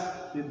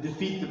best, they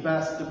defeat the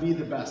best to be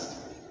the best,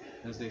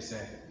 as they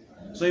say.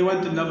 So he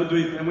went to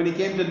Navadvip, and when he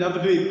came to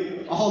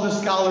Navadvip, all the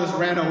scholars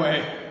ran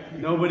away.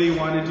 Nobody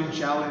wanted to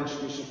challenge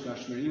Keshav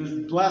Kashmiri. He was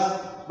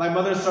blessed by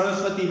Mother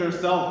Saraswati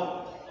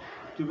herself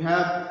to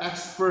have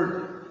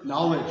expert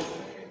knowledge.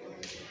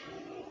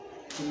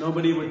 So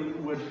nobody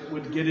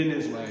would get in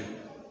his way.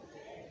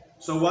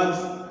 So once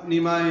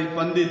Nimai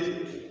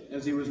Pandit,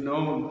 as he was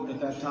known at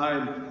that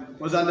time,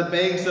 was on the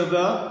banks of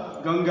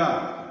the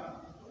Ganga,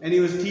 and he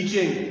was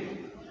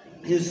teaching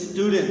his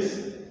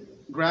students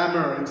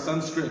grammar and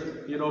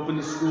Sanskrit. He had opened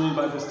a school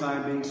by this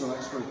time, being so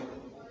expert.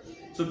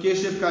 So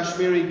Keshav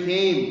Kashmiri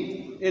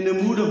came in a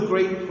mood of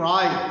great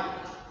pride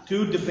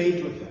to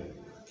debate with them.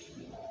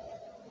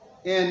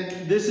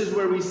 And this is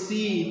where we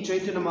see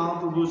Chaitanya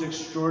Mahaprabhu's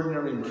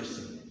extraordinary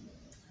mercy.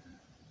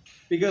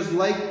 Because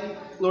like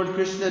Lord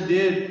Krishna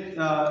did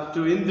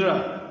to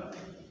Indra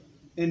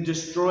in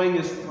destroying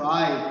his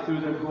pride through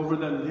the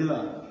Govardhan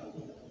Lila,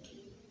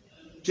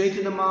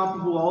 Chaitanya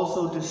Mahaprabhu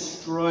also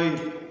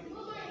destroyed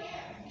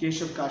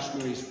Keshav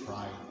Kashmiri's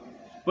pride.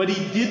 But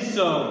he did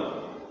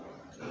so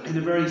in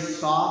a very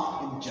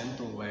soft and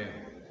gentle way.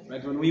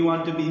 Right? When we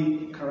want to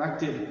be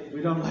corrected,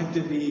 we don't like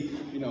to be,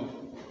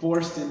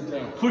 pushed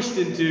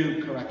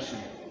into correction.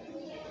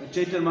 But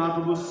Chaitanya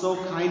Mahaprabhu is so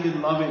kind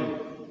and loving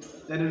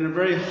that in a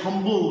very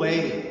humble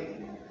way,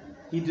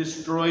 he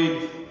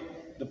destroyed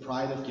the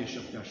pride of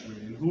Keshav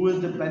Kashmiri. And who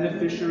was the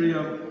beneficiary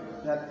of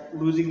that,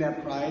 losing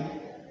that pride?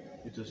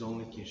 It was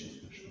only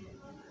Keshav Kashmiri.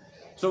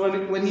 So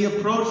when he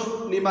approached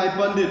Nimai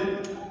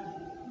Pandit,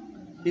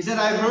 he said,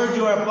 "I've heard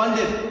you are a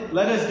Pandit,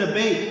 let us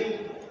debate."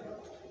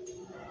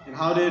 And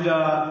how did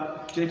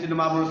Chaitanya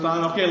Mahaprabhu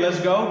respond? "Okay, let's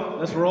go,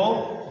 let's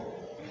roll."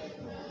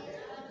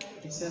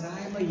 He said, "I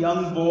am a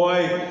young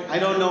boy, I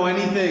don't know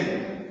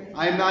anything.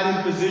 I am not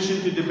in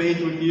position to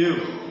debate with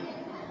you.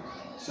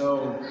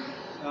 So,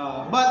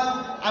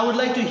 but I would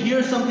like to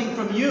hear something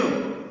from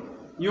you.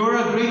 You're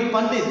a great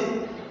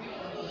Pandit.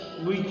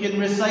 We can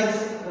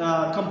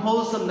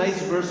compose some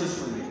nice verses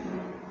for me."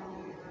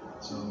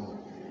 So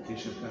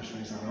Keshav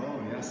Kashmiri said, "Oh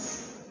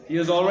yes, he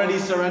has already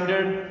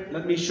surrendered.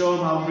 Let me show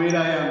him how great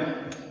I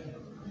am."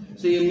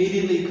 So he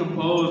immediately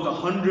composed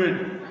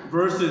 100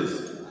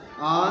 verses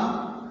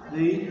on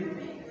the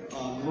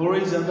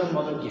glories of the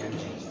Mother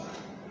Ganges.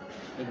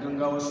 The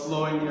Ganga was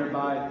flowing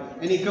nearby,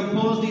 and he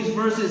composed these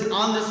verses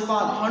on the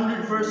spot,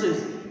 100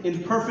 verses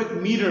in perfect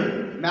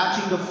meter,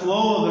 matching the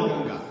flow of the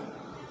Ganga.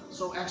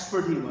 So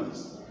expert he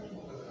was.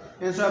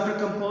 And so after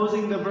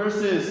composing the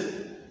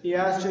verses, he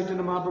asked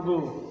Chaitanya Mahaprabhu,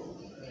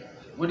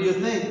 "What do you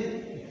think?"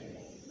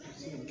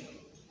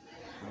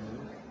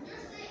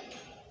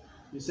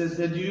 He says,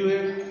 "Did you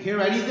hear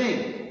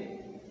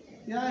anything?"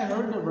 "Yeah, I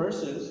heard the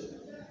verses."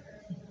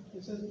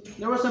 He said,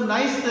 "There were some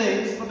nice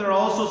things, but there are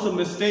also some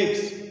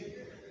mistakes."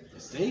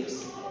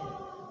 Mistakes?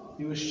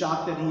 He was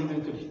shocked that he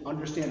even could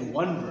understand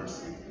one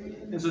verse.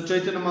 And so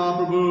Chaitanya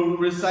Mahaprabhu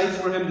recites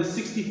for him the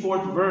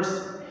 64th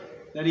verse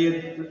that he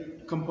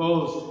had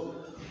composed.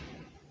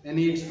 And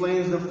he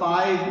explains the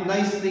 5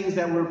 nice things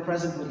that were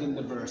present within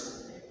the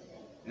verse.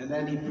 And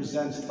then he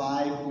presents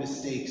 5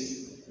 mistakes.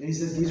 And he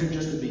says these are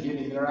just the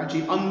beginning. There are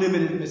actually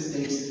unlimited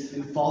mistakes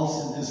and faults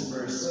in this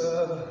verse.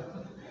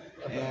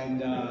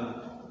 And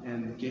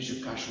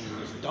Keshav Kashmiri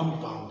was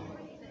dumbfounded.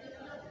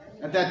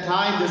 At that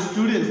time, the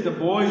students, the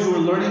boys who were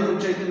learning from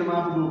Chaitanya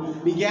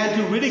Mahaprabhu, began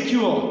to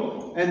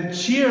ridicule and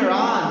cheer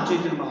on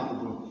Chaitanya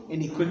Mahaprabhu.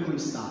 And he quickly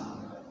stopped,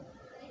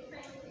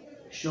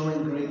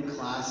 showing great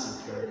class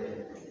and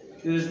character.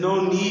 There is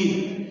no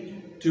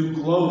need to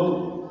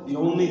gloat. The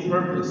only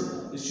purpose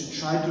is to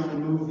try to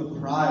remove the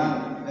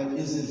pride that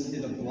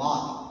is a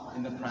block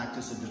in the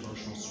practice of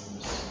devotional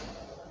service.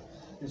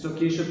 And so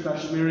Keshav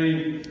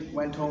Kashmiri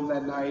went home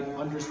that night,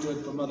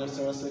 understood from Mother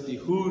Saraswati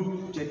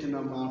who Chaitanya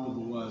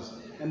Mahaprabhu was.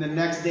 And the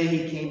next day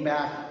he came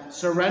back,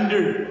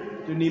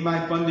 surrendered to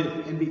Nimai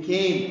Pandit, and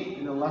became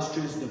an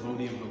illustrious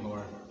devotee of the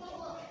Lord.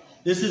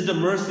 This is the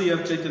mercy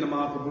of Chaitanya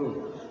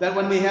Mahaprabhu, that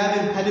when we have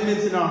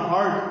impediments in our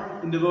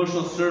heart in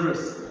devotional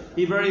service,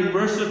 He very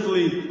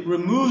mercifully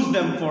removes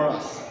them for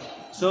us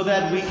so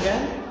that we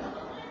can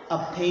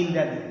obtain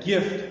that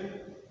gift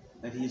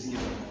that He has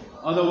given.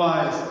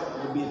 Otherwise,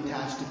 we'll be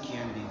attached to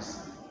candies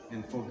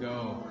and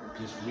forego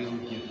this real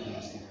gift He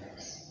has given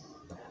us.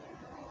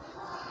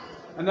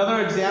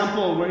 Another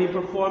example where He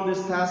performed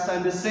this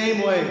pastime the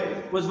same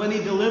way was when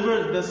He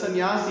delivered the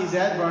sannyasis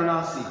at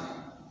Varanasi.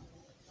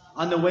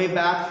 On the way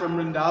back from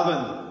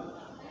Vrindavan,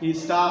 He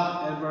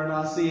stopped at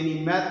Varanasi and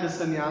He met the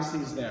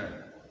sannyasis there.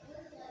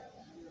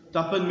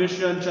 Tapan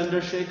Mishra and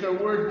Chandrasekhar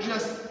were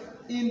just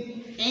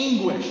in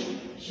anguish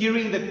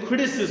hearing the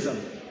criticism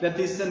that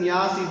these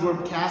sannyasis were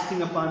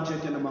casting upon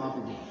Chaitanya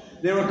Mahaprabhu.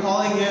 They were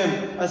calling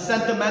him a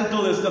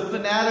sentimentalist, a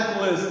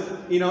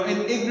fanaticalist,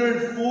 an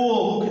ignorant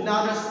fool who could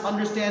not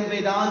understand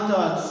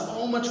Vedanta.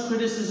 So much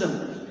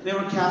criticism they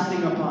were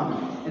casting upon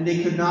him, and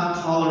they could not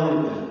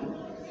tolerate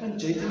it. And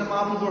Chaitanya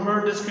Mahaprabhu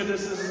heard this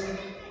criticism.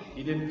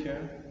 He didn't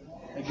care.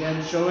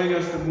 Again, showing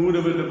us the mood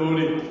of a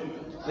devotee.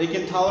 They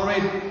can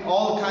tolerate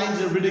all kinds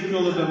of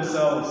ridicule of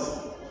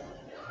themselves.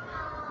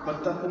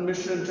 But Tapan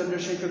Mishra and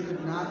Chandrasekhar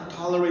could not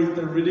tolerate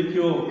the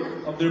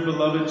ridicule of their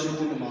beloved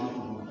Chaitanya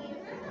Mahaprabhu.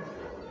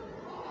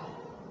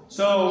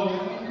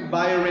 So,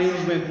 by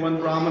arrangement, one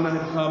Brahmana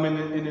had come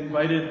and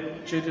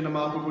invited Chaitanya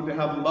Mahaprabhu to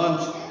have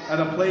lunch at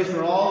a place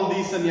where all of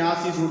these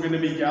sannyasis were going to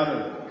be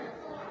gathered.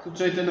 So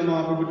Chaitanya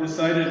Mahaprabhu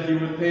decided he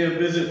would pay a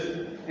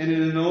visit and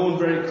in his own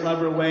very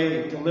clever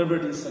way deliver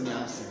these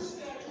sannyasis.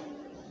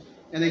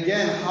 And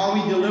again, how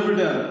He delivered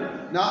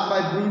them, not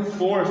by brute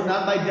force,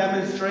 not by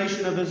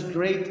demonstration of His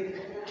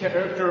great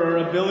character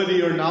or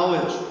ability or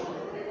knowledge,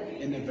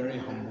 in a very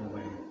humble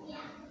way.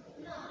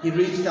 He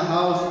reached a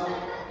house,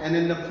 and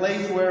in the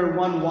place where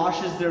one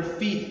washes their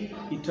feet,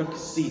 He took a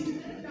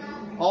seat.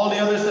 All the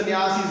other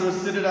sannyasis were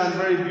seated on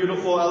very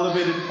beautiful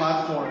elevated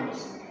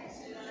platforms.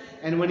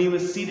 And when He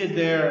was seated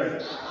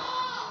there,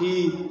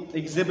 He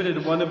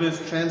exhibited one of His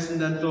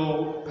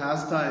transcendental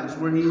pastimes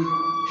where He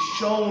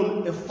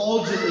shone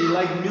effulgently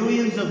like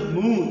millions of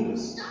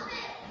moons.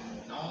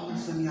 And all the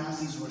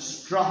sannyasis were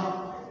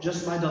struck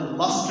just by the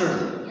luster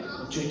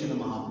of Chaitanya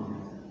Mahaprabhu.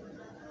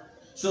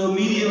 So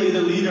immediately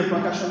the leader,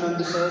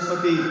 Prakashananda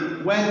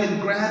Saraswati, went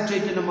and grabbed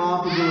Chaitanya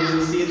Mahaprabhu, as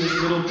we see in this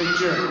little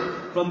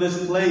picture, from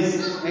this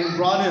place and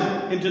brought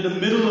him into the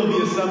middle of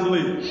the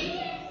assembly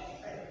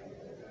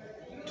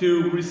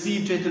to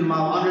receive Chaitanya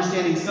Mahaprabhu,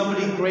 understanding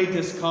somebody great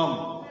has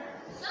come.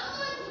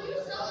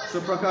 So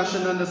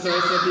Prakashananda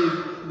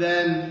Saraswati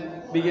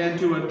then began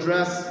to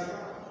address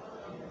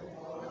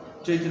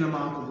Chaitanya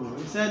Mahaprabhu.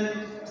 He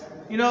said,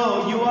 you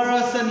are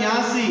a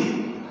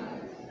sannyasi.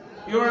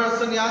 You are a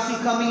sannyasi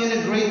coming in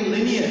a great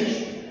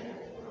lineage.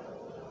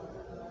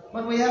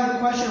 But we have a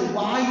question,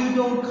 why you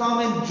don't come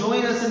and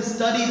join us and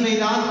study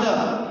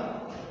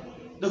Vedanta?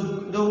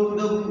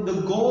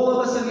 The goal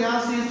of a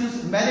sannyasi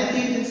is to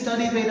meditate and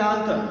study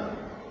Vedanta.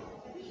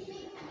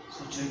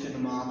 So Chaitanya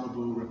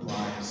Mahaprabhu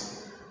replies.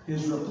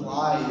 His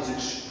reply is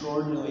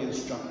extraordinarily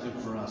instructive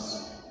for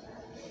us.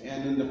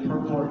 And in the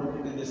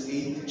purport, in this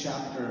 8th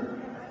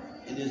chapter,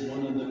 it is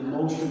one of the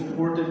most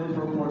important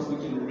purports we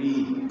can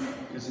read,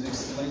 because it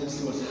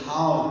explains to us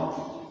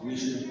how we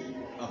should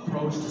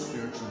approach the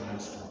spiritual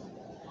master.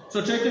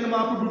 So Chaitanya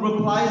Mahaprabhu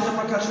replies to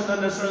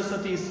Prakashananda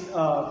Saraswati's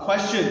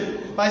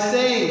question by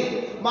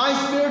saying, my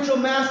spiritual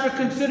master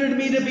considered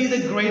me to be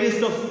the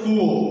greatest of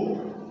fools.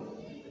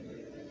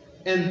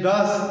 And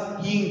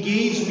thus, he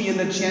engaged me in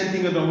the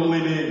chanting of the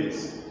holy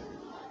names,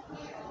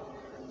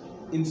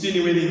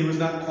 insinuating he was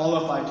not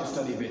qualified to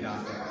study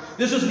Vedanta.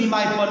 This was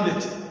Nimai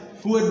Pandit,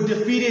 who had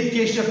defeated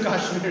Keshav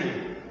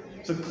Kashmiri.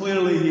 So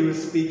clearly he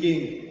was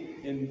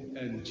speaking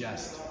in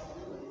jest.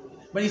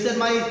 But he said,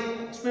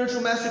 my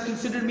spiritual master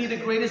considered me the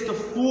greatest of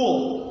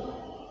fools.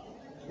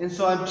 And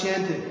so I'm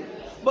chanting.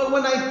 But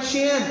when I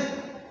chant,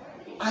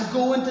 I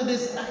go into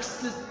this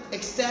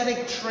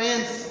ecstatic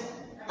trance.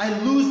 I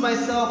lose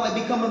myself. I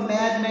become a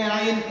madman.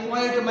 I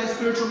inquire to my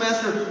spiritual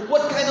master,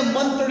 what kind of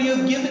mantra you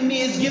have given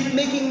me is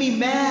making me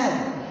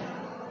mad.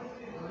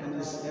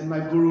 And my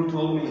guru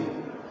told me,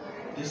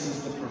 this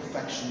is the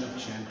perfection of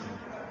chanting,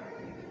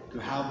 to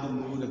have the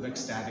mood of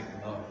ecstatic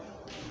love.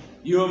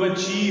 You have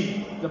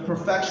achieved the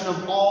perfection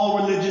of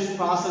all religious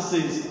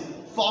processes,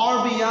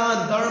 far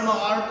beyond dharma,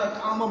 artha,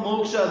 kama,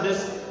 moksha,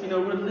 this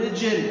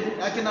religion,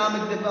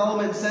 economic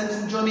development, sense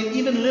enjoyment,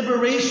 even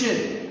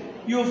liberation.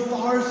 You have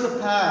far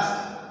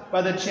surpassed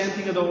by the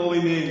chanting of the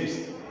holy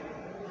names,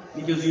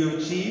 because you have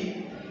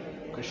achieved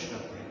Krishna,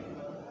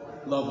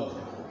 love of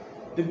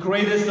God, the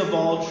greatest of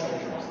all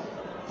treasures,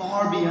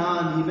 far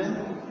beyond even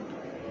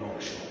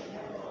moksha.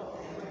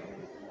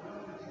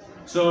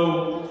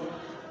 So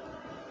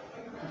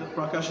the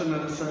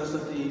Prakashananda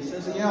Saraswati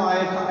says,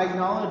 I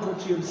acknowledge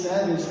what you have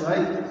said is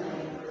right,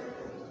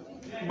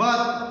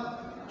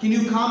 but can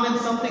you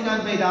comment something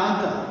on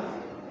Vedanta?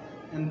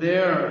 And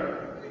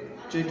there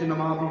Chaitanya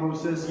Mahaprabhu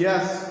says,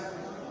 yes,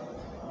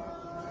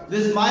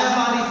 this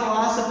Mayavadi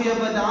philosophy of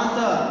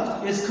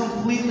Vedanta is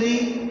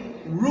completely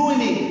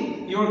ruining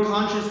awakening your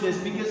consciousness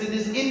because it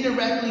is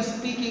indirectly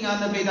speaking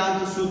on the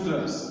Vedanta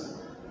Sutras.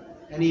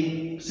 And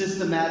he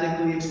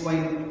systematically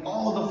explained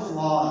all the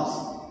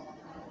flaws.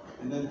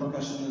 And then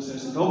Prakashananda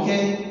says,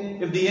 okay,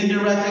 if the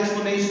indirect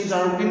explanations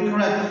are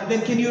incorrect,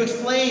 then can you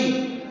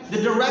explain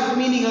the direct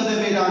meaning of the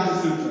Vedanta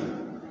Sutra?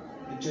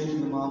 And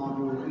Chaitanya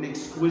Mahaprabhu, in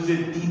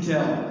exquisite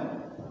detail,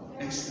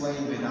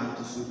 explained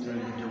Vedanta Sutra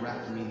and the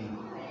direct meaning,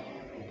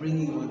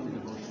 bringing one to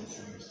devotional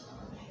service.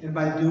 And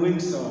by doing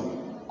so,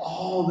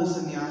 all the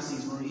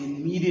sannyasis were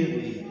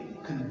immediately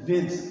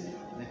convinced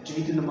that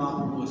Chaitanya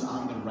Mahaprabhu was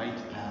on the right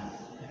path.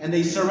 And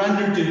they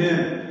surrendered to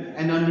him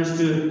and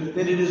understood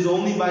that it is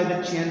only by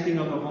the chanting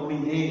of the holy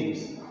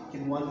names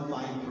can one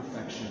find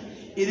perfection.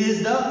 It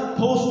is the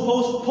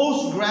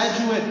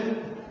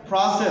postgraduate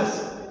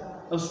process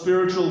of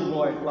spiritual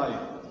life.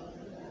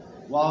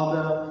 While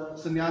the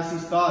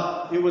sannyasis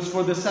thought it was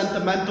for the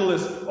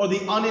sentimentalists or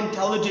the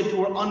unintelligent who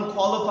were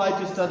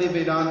unqualified to study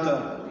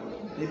Vedanta,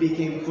 they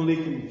became fully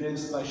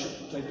convinced by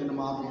Chaitanya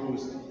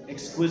Mahaprabhu's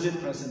exquisite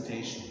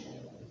presentation,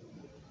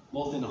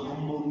 both in a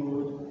humble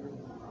mood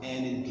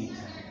and in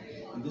detail.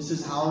 And this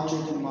is how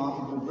Chaitanya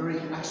Mahaprabhu very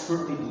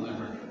expertly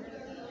delivered.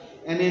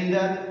 And in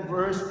that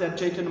verse that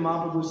Chaitanya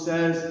Mahaprabhu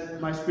says,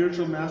 my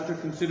spiritual master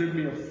considered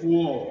me a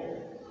fool,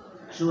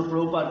 Srila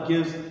Prabhupada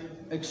gives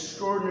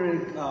extraordinary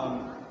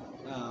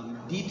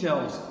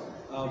details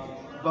of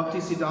Bhakti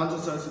Siddhanta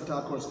Saraswati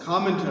Thakur's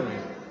commentary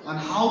on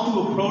how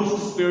to approach the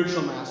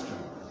spiritual master.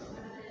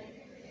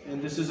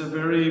 And this is a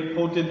very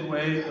potent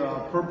way,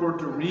 purport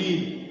to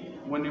read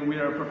when we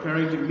are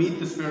preparing to meet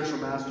the spiritual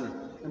master.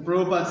 And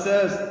Prabhupada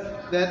says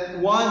that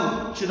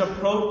one should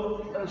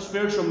approach a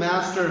spiritual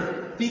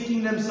master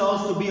thinking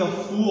themselves to be a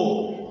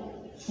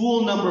fool.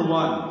 Fool number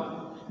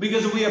one.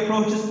 Because if we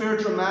approach the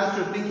spiritual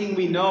master thinking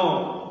we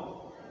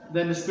know,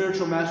 then the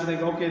spiritual master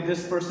thinks, okay,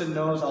 this person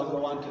knows, I'll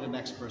go on to the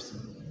next person.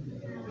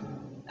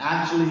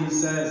 Actually, he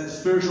says, the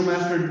spiritual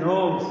master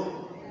knows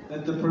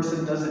that the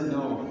person doesn't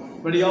know.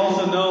 But he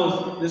also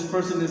knows this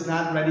person is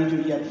not ready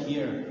to yet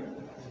hear.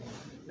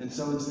 And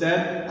so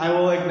instead, I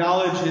will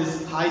acknowledge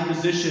his high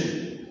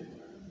position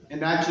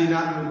and actually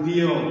not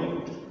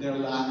reveal their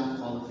lack of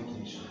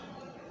qualification.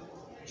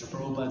 So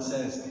Prabhupada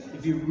says,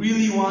 if you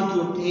really want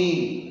to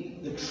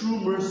obtain the true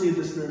mercy of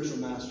the spiritual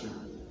master,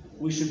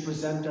 we should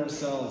present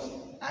ourselves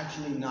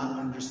actually not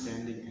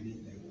understanding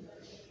anything.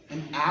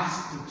 And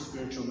ask the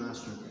spiritual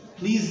master,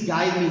 please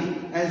guide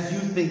me as you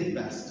think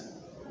best.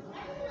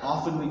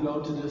 Often we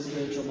go to the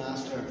spiritual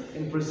master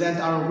and present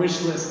our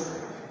wish list.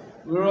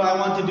 Guru, I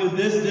want to do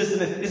this, this,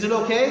 and this. Is it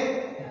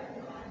okay?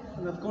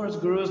 And of course,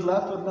 Guru is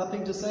left with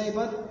nothing to say,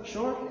 but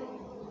sure,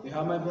 you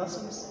have my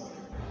blessings.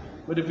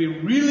 But if we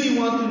really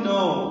want to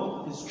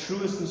know his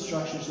truest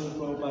instructions, Srila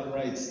Prabhupada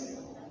writes,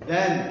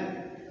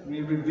 then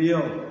we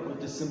reveal with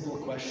the simple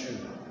question,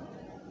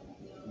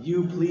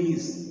 you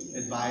please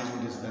advise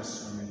what is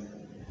best for me.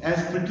 As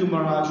Prithu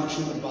Maharaj in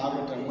Srimad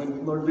Bhagavatam,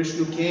 when Lord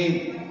Vishnu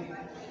came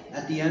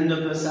at the end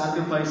of the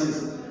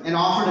sacrifices and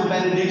offered a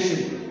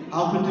benediction,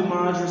 how Prithu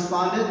Maharaj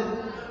responded?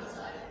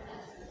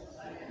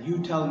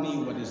 You tell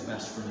me what is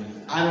best for me.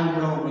 I don't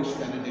know which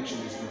benediction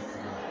is good for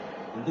me.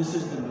 And this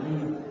is the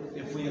mood.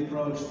 If we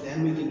approach,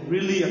 then we can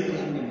really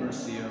obtain the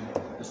mercy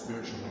of the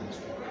spiritual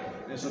master.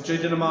 And so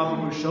Chaitanya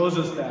Mahaprabhu shows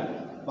us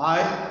that by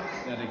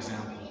that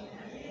example.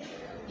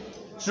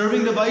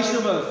 Serving the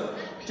Vaishnavas,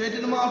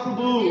 Chaitanya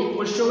Mahaprabhu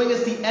was showing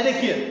us the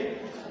etiquette.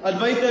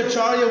 Advaita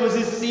Acharya was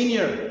his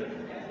senior.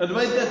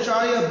 Advaita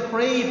Acharya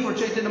prayed for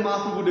Chaitanya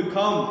Mahaprabhu to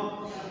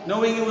come,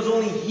 knowing it was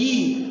only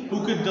he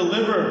who could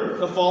deliver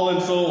the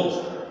fallen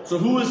souls. So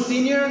who was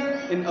senior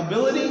in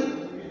ability?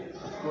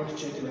 Of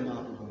course, Chaitanya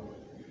Mahaprabhu.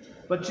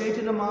 But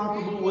Chaitanya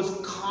Mahaprabhu was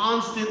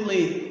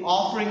constantly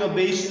offering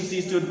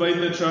obeisances to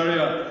Advaita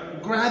Acharya,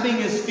 grabbing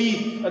his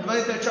feet.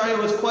 Advaita Acharya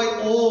was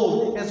quite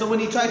old, and so when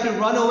he tried to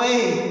run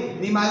away,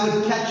 Nimai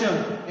would catch him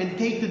and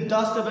take the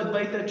dust of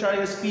Advaita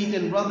Acharya's feet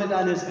and rub it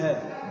on his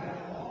head.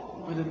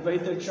 But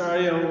Advaita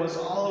Acharya was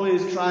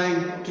always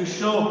trying to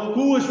show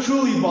who was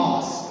truly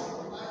boss.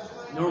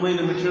 Normally in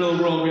the material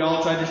world, we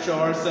all try to show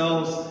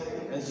ourselves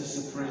as the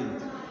supreme.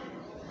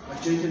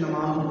 But Chaitanya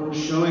Mahaprabhu was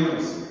showing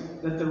us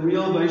that the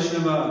real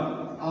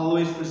Vaishnava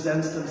always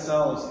presents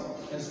themselves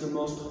as the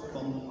most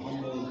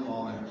humble and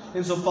fallen.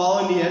 And so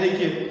following the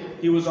etiquette,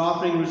 he was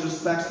offering his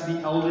respects to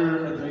the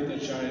elder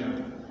Advaita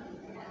Acharya.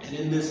 And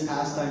in this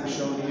pastime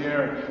shown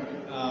here,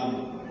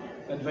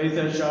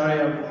 Advaita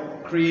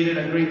Acharya created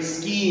a great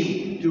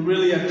scheme to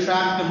really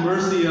attract the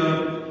mercy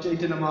of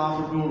Chaitanya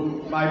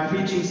Mahaprabhu by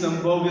preaching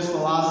some bogus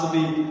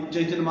philosophy.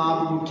 Chaitanya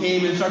Mahaprabhu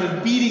came and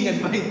started beating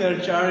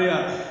Advaita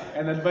Acharya,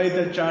 and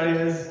Advaita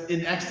Acharya is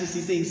in ecstasy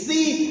saying,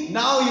 see,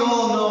 now you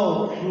all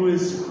know who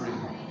is supreme.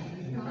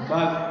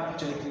 But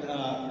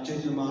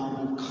Chaitanya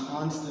Mahaprabhu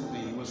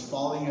constantly was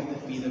falling at the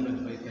feet of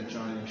Advaita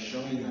Acharya,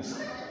 showing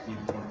us the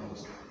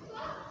importance.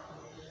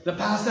 The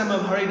pastime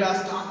of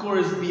Haridas Thakur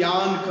is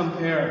beyond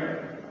compare.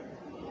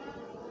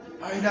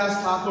 Haridas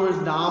Thakur is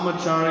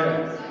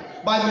Namacharya.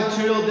 By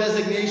material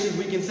designations,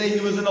 we can say he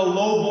was in a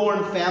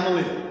low-born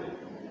family.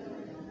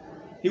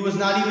 He was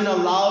not even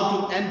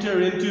allowed to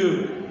enter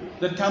into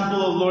the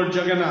temple of Lord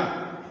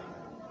Jagannath.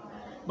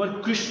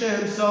 But Krishna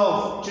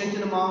himself,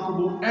 Chaitanya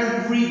Mahaprabhu,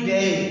 every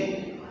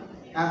day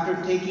after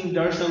taking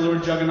darshan of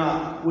Lord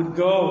Jagannath, would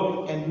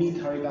go and meet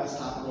Haridas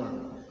Thakur,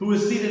 who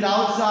was seated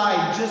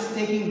outside just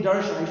taking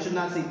darshan. I should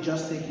not say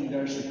just taking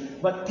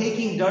darshan, but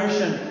taking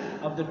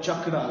darshan of the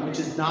chakra, which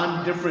is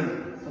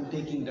non-different from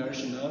taking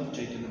darshan of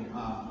Chaitanya,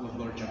 of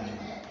Lord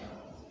Jagannath.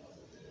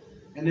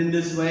 And in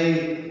this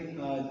way,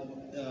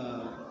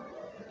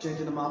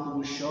 Chaitanya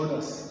Mahaprabhu showed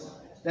us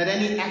that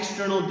any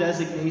external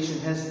designation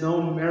has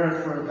no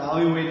merit for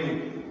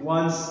evaluating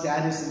one's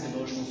status in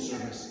devotional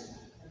service.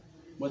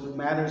 What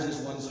matters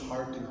is one's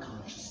heart and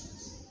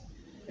consciousness.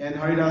 And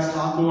Haridas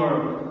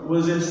Thakur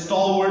was a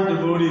stalwart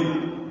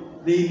devotee,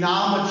 the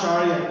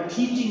Namacharya,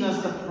 teaching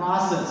us the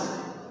process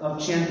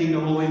of chanting the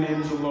holy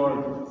names of the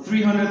Lord.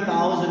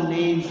 300,000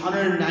 names,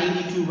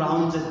 192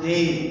 rounds a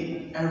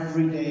day,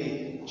 every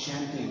day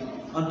chanting,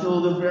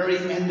 until the very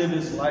end of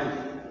his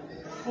life.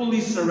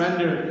 Fully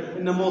surrendered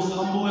in the most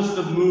humblest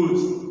of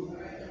moods.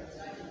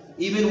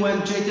 Even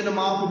when Chaitanya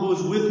Mahaprabhu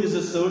was with his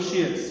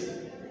associates,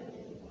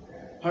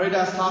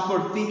 Haridas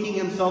Thakur, thinking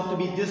himself to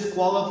be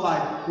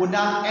disqualified, would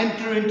not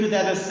enter into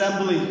that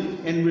assembly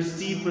and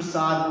receive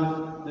prasad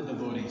with the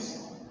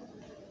devotees.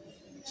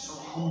 So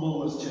humble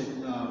was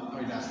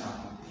Haridas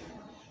Thakur.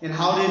 And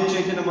how did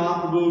Chaitanya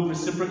Mahaprabhu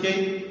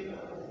reciprocate?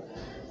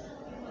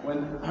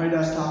 When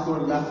Haridas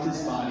Thakur left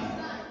his body,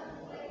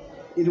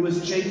 it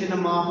was Chaitanya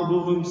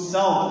Mahaprabhu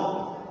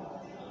himself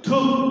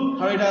took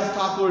Haridas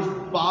Thakur's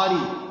body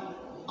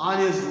on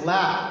his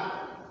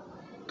lap,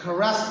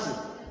 caressed it,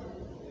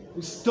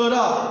 he stood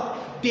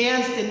up,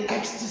 danced in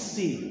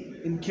ecstasy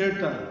in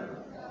kirtan,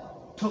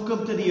 took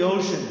him to the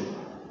ocean,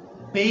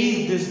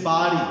 bathed his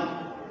body,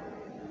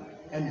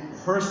 and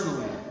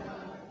personally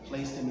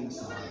placed him in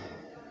samadhi.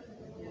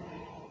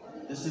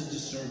 This is the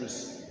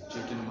service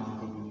Chaitanya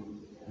Mahaprabhu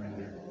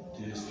rendered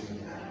to his pure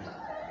devotee.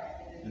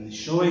 And he's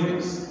showing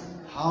us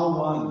how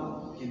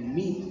one can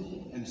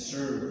meet and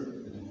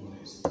serve the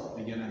devotees.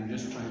 Again, I'm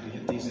just trying to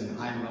hit these in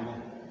high level.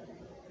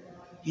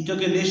 He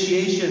took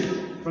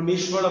initiation from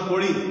Ishvara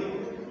Puri.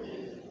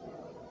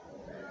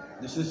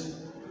 This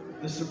is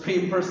the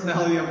Supreme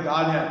Personality of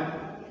Godhead.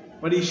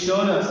 But he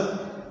showed us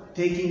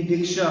taking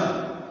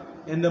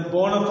Diksha in the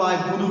bona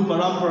fide Guru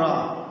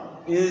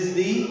Parampara is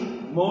the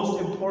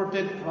most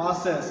important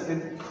process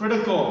and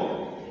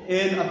critical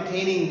in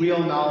obtaining real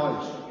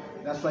knowledge.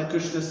 That's why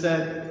Krishna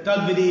said,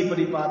 Tadvidi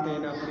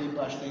paripatena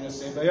paripashnena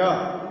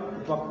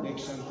sevaya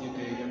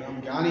upaknekshantyate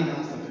jnani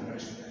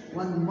nastatandarshan.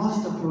 One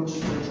must approach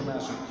spiritual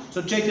master.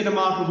 So Chaitanya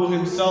Mahaprabhu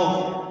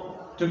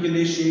himself took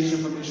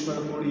initiation from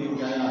Ishvara Puri in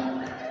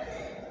Gaya.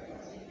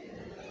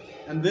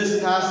 And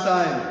this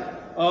pastime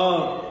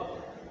of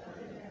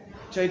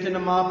Chaitanya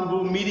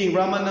Mahaprabhu meeting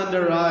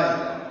Ramananda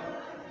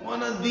Rai,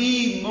 one of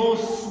the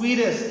most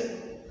sweetest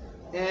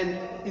and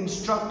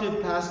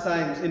instructive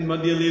pastimes in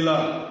Madhya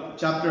Lila,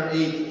 chapter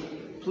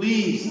 8.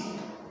 Please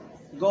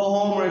go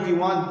home, or if you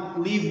want,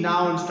 leave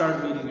now and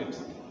start reading it.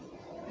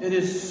 It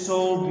is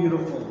so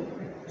beautiful,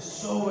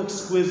 so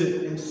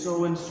exquisite, and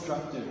so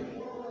instructive.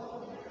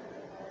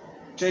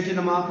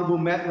 Chaitanya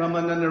Mahaprabhu met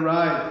Ramananda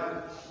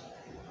Rai,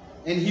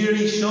 and here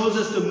he shows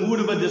us the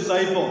mood of a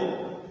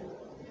disciple.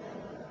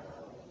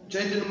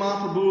 Chaitanya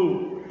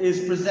Mahaprabhu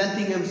is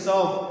presenting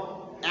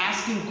himself,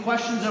 asking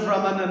questions of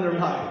Ramananda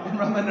Rai, and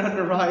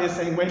Ramananda Rai is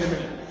saying, wait a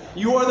minute,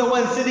 you are the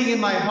one sitting in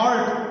my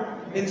heart,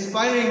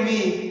 inspiring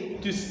me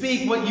to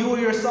speak what you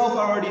yourself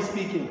are already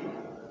speaking.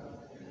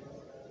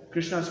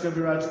 Krishna's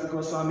Kaviraj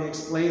Goswami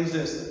explains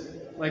this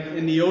like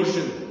in the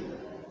ocean.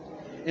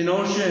 An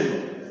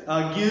ocean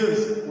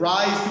gives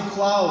rise to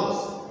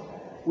clouds,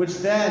 which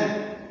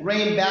then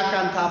rain back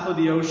on top of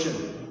the ocean.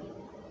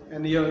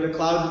 And the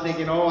clouds are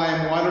thinking, oh, I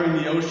am watering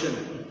the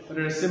ocean. But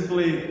they're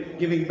simply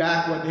giving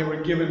back what they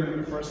were given in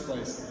the first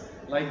place.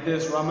 Like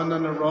this,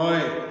 Ramananda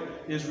Roy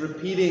is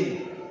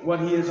repeating what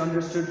he has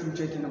understood from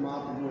Chaitanya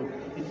Mahaprabhu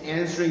and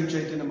answering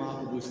Chaitanya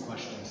Mahaprabhu's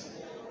questions.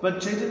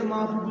 But Chaitanya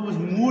Mahaprabhu's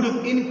mood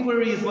of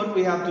inquiry is what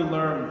we have to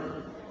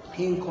learn.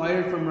 He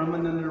inquired from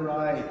Ramananda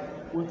Rai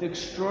with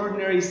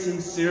extraordinary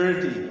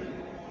sincerity,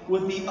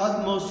 with the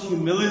utmost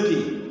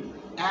humility,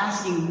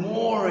 asking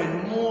more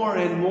and more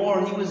and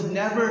more. He was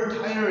never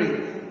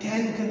tiring.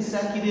 10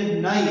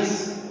 consecutive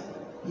nights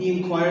he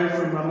inquired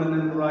from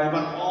Ramananda Rai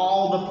about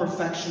all the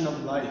perfection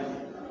of life.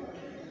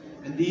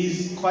 And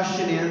these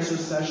question-answer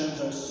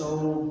sessions are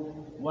so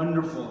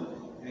wonderful.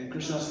 And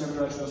Krishnadas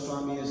Kaviraj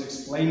Goswami has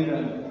explained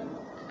them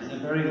in a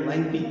very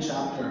lengthy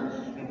chapter.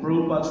 And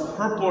Prabhupada's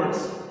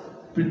purports,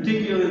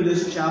 particularly in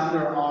this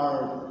chapter,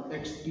 are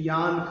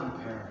beyond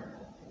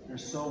compare. They're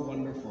so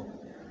wonderful.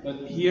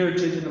 But here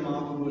Chaitanya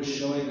Mahaprabhu is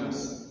showing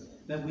us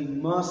that we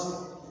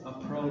must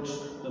approach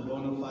the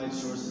bona fide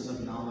sources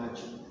of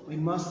knowledge. We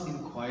must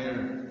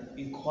inquire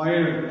in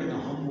a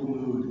humble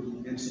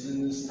mood. And so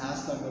in this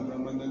pastime of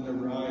Ramananda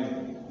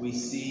Rai, we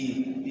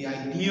see the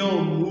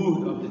ideal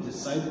mood of the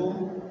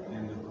disciple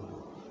and the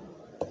Guru.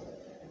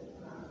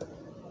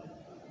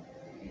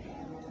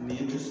 In the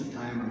interest of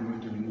time, I'm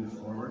going to move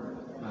forward.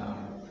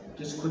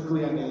 Just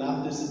quickly on the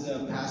left, this is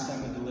the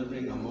pastime of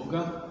delivering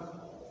Amoga.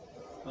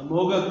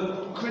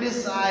 Amoga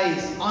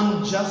criticized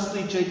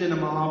unjustly Chaitanya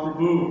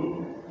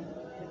Mahaprabhu.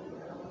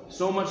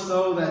 So much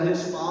so that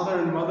his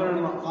father-in-law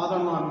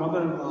and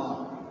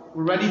mother-in-law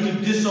were ready to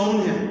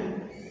disown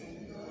him.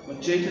 But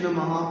Chaitanya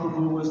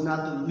Mahaprabhu was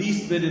not the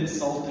least bit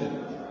insulted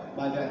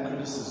by that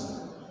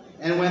criticism.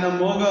 And when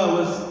Amoga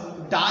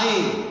was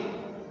dying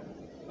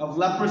of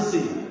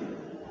leprosy,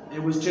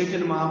 it was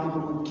Chaitanya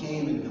Mahaprabhu who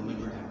came and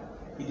delivered him.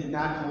 He did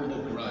not hold a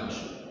grudge.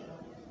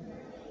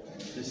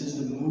 This is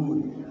the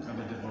mood of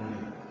a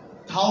devotee.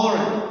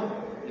 Tolerant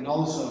and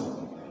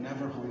also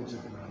never holds a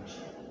grudge.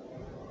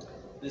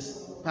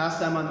 This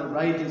pastime on the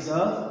right is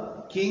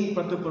of King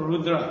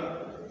Prataparudra.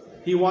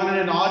 He wanted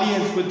an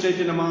audience with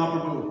Chaitanya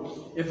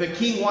Mahaprabhu. If a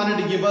king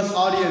wanted to give us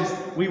audience,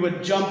 we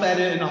would jump at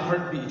it in a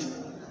heartbeat.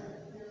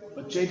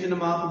 But Chaitanya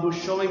Mahaprabhu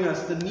is showing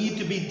us the need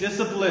to be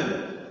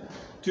disciplined,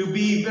 to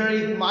be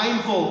very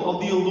mindful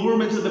of the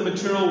allurements of the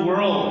material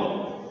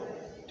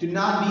world, to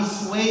not be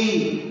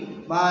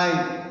swayed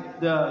by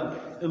the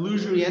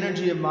illusory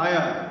energy of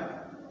Maya.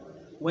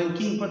 When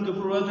King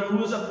Prataparudra, who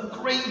was a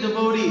great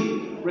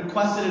devotee,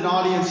 requested an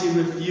audience, he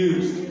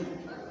refused.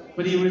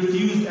 But he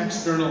refused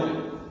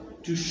externally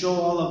to show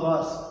all of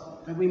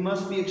us that we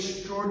must be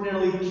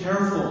extraordinarily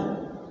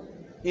careful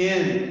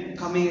in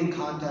coming in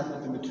contact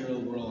with the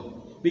material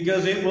world,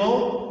 because it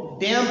will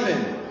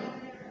dampen,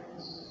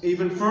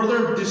 even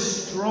further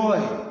destroy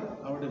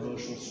our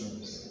devotional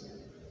service.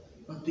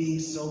 But being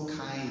so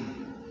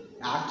kind,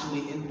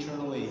 actually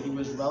internally, he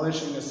was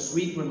relishing a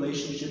sweet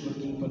relationship with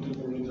King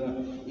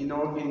Prataparudra,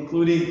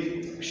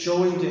 including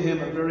showing to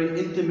him a very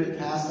intimate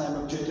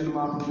pastime of Chaitanya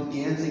Mahaprabhu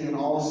dancing in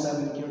all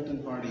 7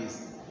 kirtan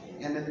parties.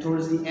 And then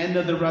towards the end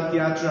of the Rath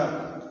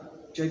Yatra,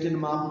 Chaitanya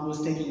Mahaprabhu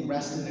was taking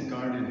rest in a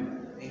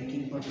garden, and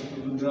King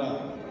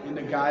Prataparudra, in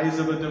the guise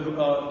of a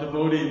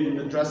devotee, in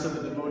the dress of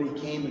a devotee,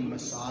 came and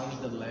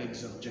massaged the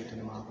legs of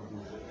Chaitanya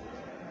Mahaprabhu,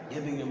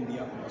 giving him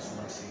the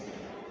utmost mercy.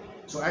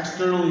 So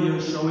externally, he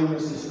was showing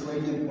us this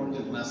great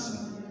important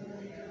lesson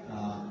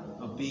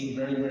of being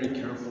very, very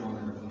careful in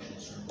our devotional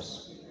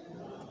service.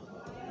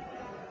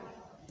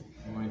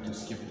 I'm going to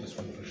skip this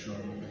one for sure,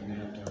 because we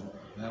have to.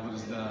 That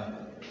was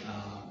the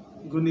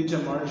Gunitya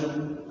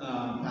Marjan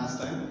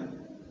pastime.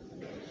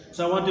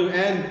 So I want to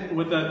end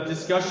with a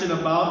discussion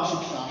about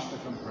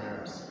Shikshashtakam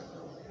prayers.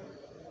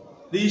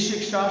 These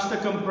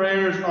Shikshashtakam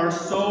prayers are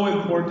so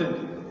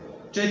important.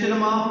 Chaitanya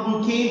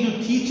Mahaprabhu came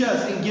to teach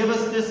us and give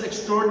us this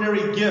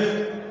extraordinary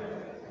gift.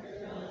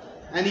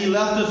 And he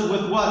left us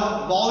with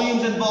what?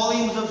 Volumes and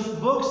volumes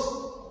of books?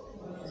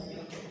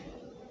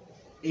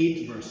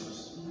 8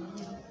 verses.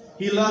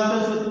 He left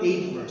us with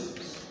 8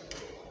 verses.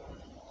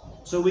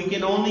 So we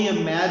can only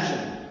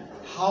imagine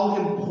how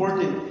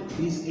important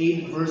these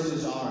 8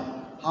 verses are.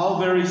 How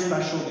very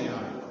special they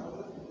are.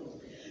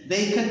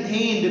 They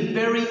contain the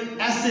very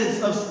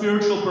essence of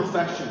spiritual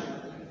perfection.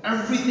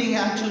 Everything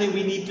actually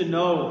we need to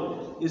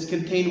know is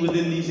contained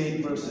within these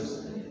 8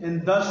 verses.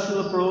 And thus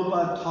Srila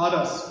Prabhupada taught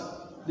us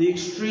the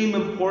extreme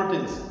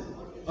importance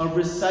of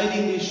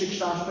reciting these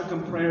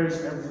Shikshashtakam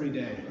prayers every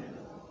day.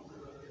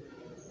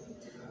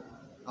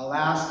 I'll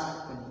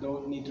ask, but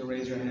don't need to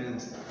raise your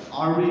hands,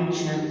 are we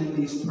chanting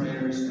these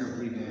prayers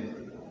every day?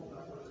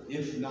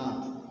 If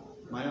not,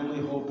 my only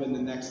hope in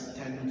the next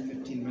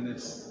 10-15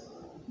 minutes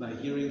by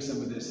hearing some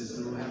of this is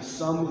that we'll have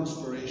some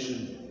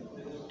inspiration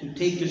to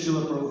take to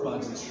Srila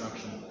Prabhupada's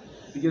instruction.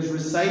 Because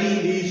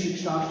reciting these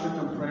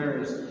Shikshashtakam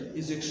prayers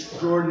is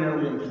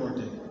extraordinarily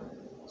important.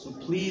 So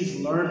please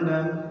learn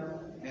them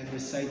and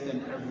recite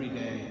them every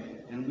day.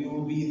 And we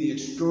will be the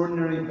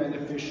extraordinary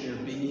beneficiary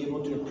of being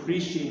able to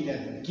appreciate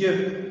that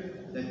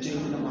gift that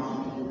Chaitanya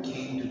Mahaprabhu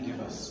came to give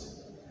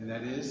us. And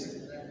that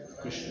is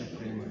Krishna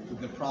Prema, through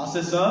the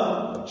process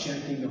of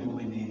chanting the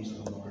holy names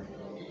of the Lord.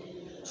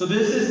 So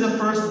this is the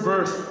first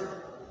verse.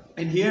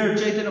 And here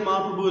Chaitanya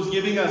Mahaprabhu is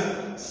giving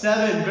us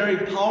 7 very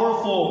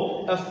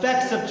powerful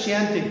effects of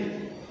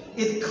chanting.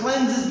 It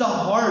cleanses the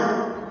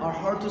heart. Our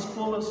heart is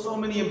full of so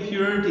many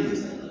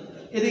impurities.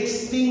 It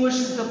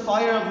extinguishes the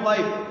fire of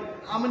life.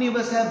 How many of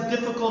us have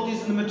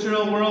difficulties in the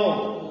material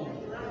world?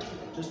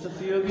 Just a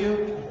few of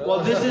you?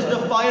 Well, this is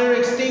the fire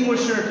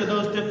extinguisher to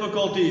those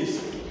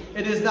difficulties.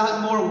 It is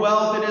not more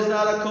wealth. It is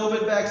not a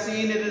COVID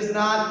vaccine. It is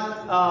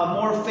not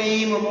more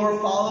fame or more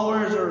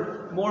followers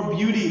or more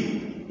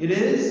beauty. It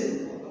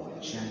is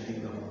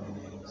chanting the holy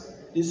names.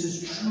 This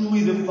is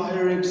truly the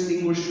fire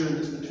extinguisher in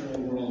this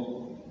material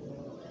world.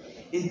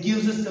 It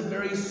gives us a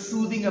very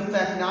soothing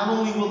effect. Not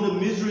only will the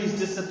miseries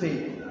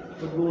dissipate,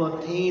 but we'll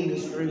attain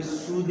this very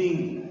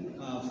soothing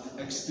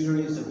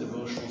experience of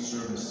devotional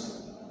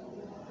service.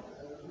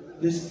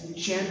 This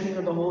chanting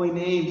of the holy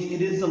names,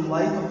 it is the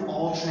life of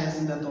all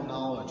transcendental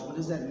knowledge. What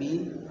does that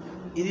mean?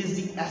 It is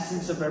the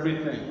essence of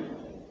everything.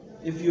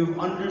 If you have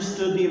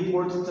understood the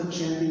importance of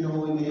chanting the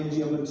holy names,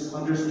 you have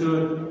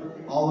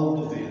understood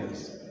all of the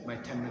Vedas. My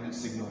 10-minute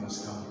signal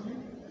has come.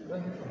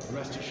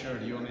 Rest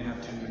assured, you only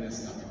have 10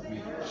 minutes left with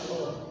me.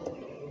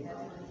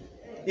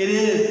 It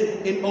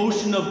is an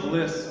ocean of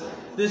bliss.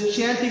 this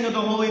chanting of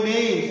the holy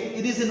names,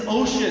 it is an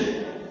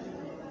ocean.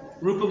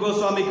 Rupa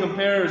Goswami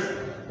compares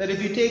that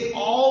if you take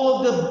all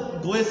of the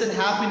bliss and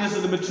happiness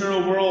of the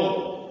material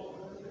world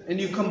and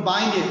you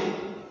combine it,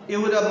 it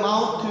would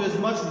amount to as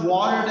much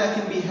water that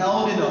can be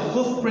held in a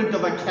hoof print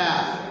of a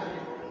calf.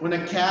 When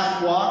a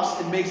calf walks,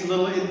 it makes a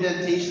little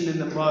indentation in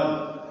the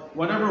mud.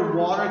 Whatever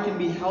water can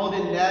be held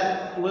in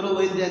that little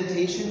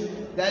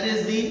indentation, that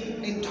is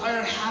the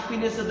entire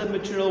happiness of the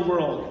material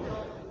world.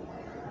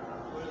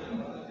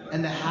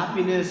 And the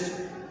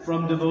happiness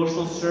from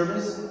devotional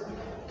service,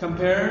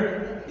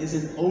 compared, is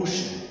an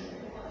ocean.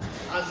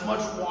 As much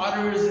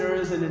water as there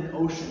is in an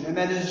ocean. And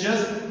that is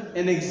just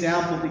an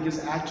example,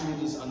 because actually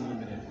it is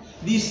unlimited.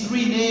 These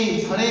three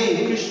names,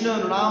 Hare, Krishna,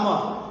 and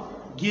Rama,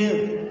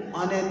 give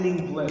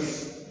unending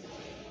bliss.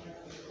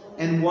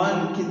 And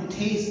one can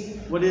taste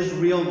what is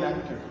real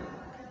nectar.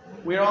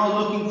 We are all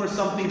looking for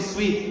something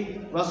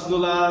sweet.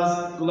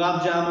 Rasgullas,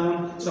 gulab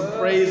jamun, some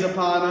praise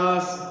upon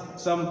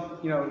us, some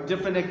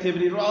different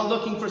activities. We're all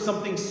looking for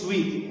something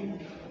sweet.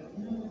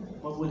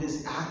 But what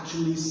is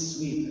actually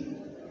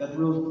sweet, that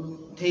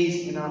we'll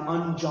taste in our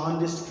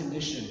unjaundiced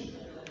condition,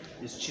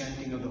 is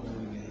chanting of the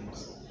holy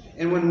names.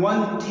 And when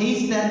one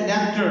tastes that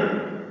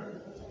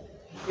nectar,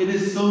 it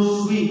is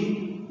so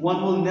sweet,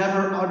 one will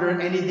never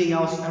utter anything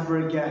else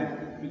ever again.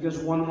 Because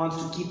one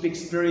wants to keep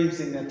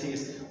experiencing that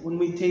taste. When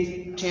we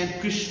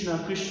chant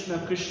Krishna,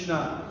 Krishna,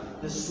 Krishna,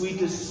 the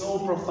sweet is so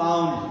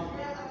profound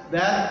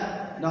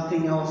that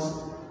nothing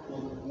else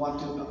will want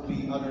to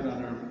be uttered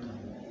on our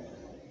tongue.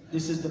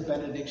 This is the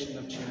benediction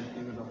of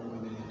chanting of the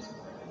holy names.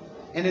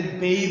 And it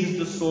bathes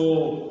the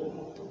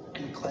soul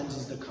and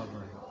cleanses the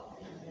covering.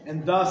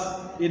 And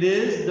thus, it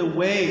is the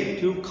way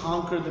to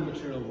conquer the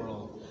material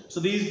world. So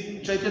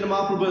these Chaitanya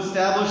Mahaprabhu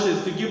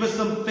establishes to give us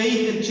some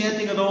faith in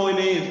chanting of the holy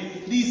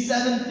names. These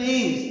 7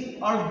 things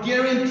are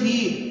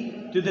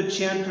guaranteed to the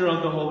chanter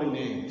of the holy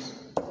names.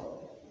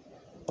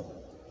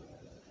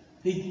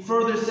 He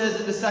further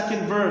says in the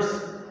 2nd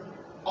verse,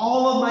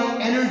 all of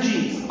my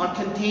energies are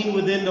contained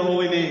within the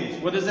holy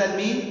names. What does that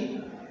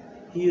mean?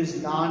 He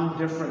is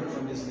non-different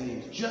from his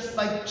names. Just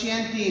like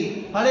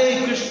chanting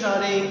Hare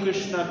Krishna,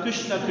 Krishna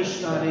Krishna,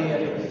 Hare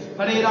Hare,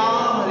 Hare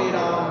Ram,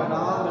 Ram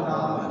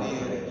Ram, Hare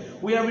Hare.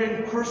 We are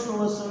in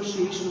personal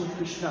association with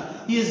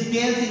Krishna. He is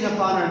dancing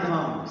upon our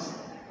tongues.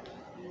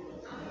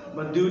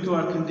 But due to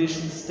our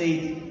conditioned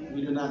state,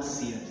 we do not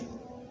see it.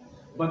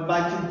 But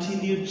by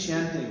continued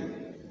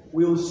chanting,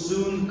 we will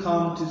soon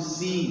come to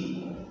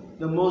see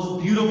the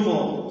most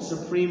beautiful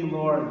Supreme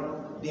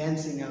Lord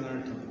dancing on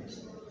our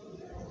tongues.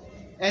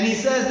 And he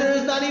says there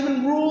is not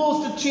even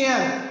rules to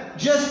chant.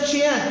 Just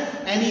chant.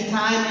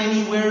 Anytime,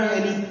 anywhere,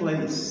 any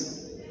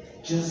place.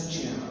 Just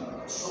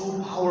chant.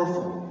 So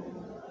powerful.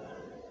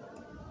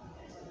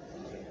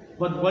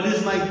 But what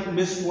is my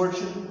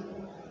misfortune?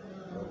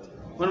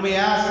 When we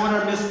ask what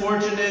our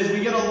misfortune is,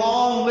 we get a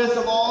long list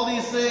of all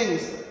these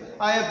things.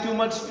 I have too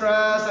much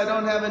stress, I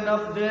don't have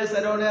enough this, I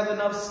don't have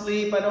enough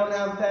sleep, I don't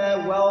have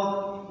that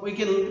wealth. We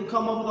can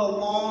come up with a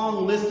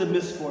long list of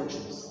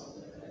misfortunes.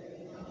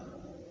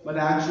 But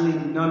actually,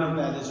 none of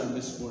that is our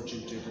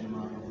misfortune, Chaitanya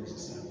Mahaprabhu has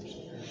established.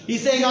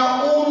 He's saying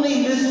our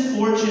only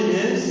misfortune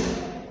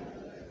is,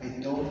 I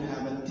don't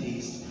have a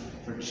taste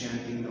for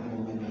chanting the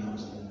holy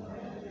names of the Lord.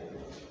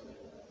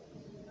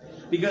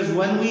 Because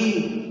when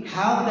we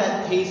have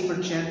that taste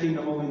for chanting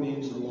the holy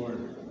names of the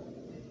Lord,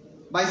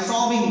 by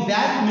solving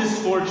that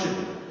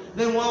misfortune,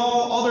 then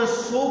all other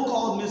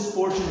so-called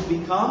misfortunes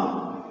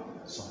become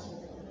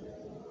solved.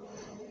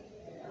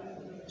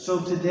 So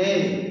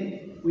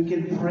today, we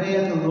can pray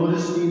at the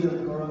lotus feet of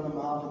Gaura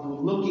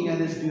Mahaprabhu, looking at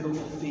his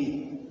beautiful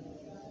feet,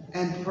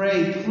 and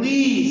pray,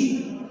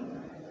 please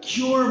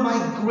cure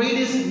my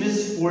greatest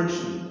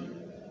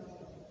misfortune,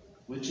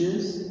 which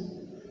is,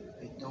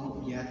 I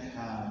don't yet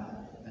have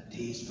a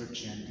taste for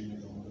chanting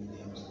the holy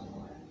names of the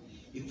Lord.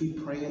 If we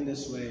pray in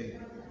this way,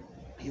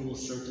 He will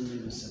certainly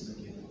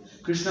reciprocate.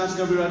 Krishnadas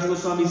Kaviraj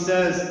Goswami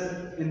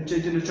says in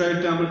Chaitanya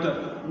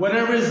Charitamrita,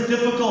 whatever is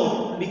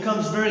difficult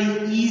becomes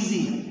very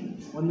easy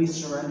when we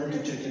surrender to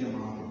Chaitanya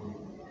Mahaprabhu.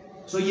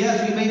 So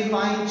yes, we may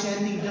find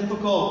chanting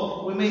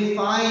difficult. We may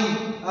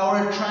find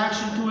our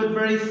attraction to it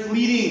very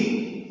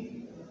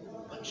fleeting.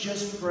 But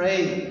just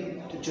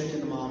pray to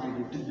Chaitanya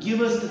Mahaprabhu to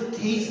give us the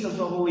taste of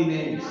the holy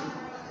names.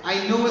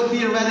 I know it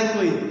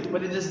theoretically,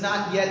 but it is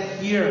not yet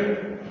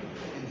here.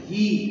 And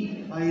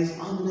He, by His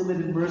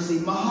unlimited mercy,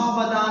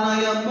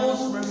 Mahavadanaya,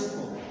 most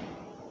merciful,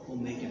 will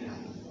make it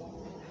happen.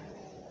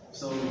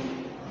 So,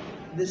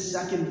 this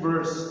second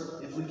verse,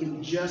 if we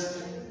can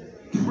just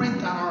print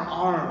on our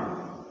arm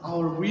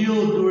our real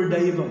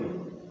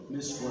Durdaivam,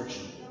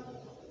 misfortune,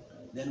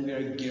 then we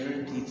are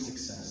guaranteed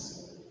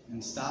success.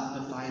 And stop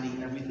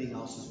defining everything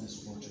else as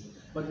misfortune.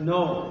 But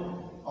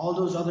no, all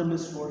those other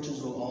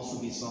misfortunes will also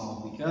be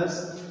solved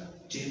because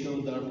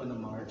Cheto Darpana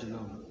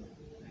Marjanam.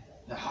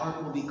 The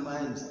heart will be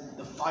cleansed.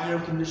 The fire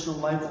of conditional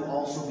life will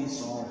also be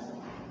solved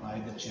by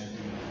the chanting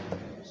of the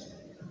names.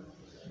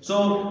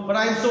 So, but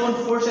I am so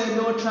unfortunate, I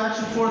have no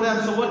attraction for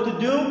them. So what to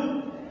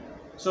do?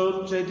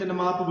 So Chaitanya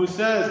Mahaprabhu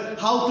says,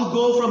 how to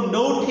go from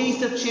no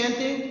taste of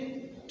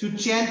chanting to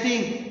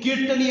chanting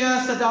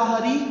Kirtaniya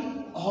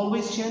Sadahari,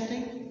 always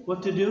chanting.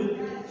 What to do?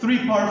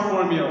 3-part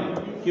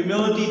formula.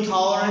 Humility,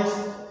 tolerance,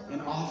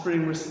 and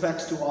offering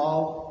respects to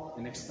all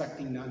and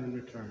expecting none in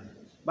return.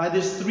 By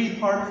this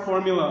 3-part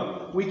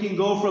formula, we can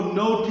go from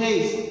no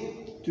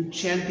taste to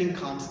chanting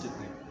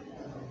constantly.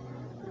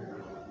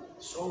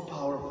 So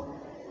powerful.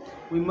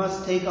 We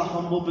must take a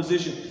humble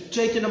position.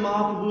 Chaitanya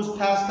Mahaprabhu's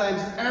pastimes,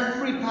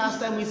 every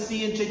pastime we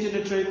see in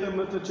Chaitanya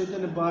Charitamrita,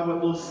 Chaitanya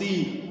Bhagavad, we'll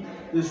see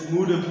this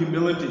mood of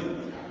humility.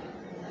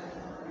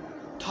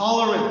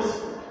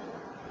 Tolerance.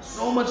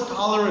 So much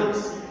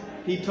tolerance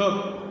he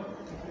took.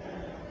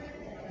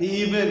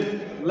 He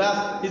even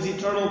left his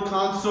eternal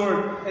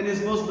consort and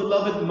his most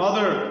beloved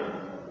mother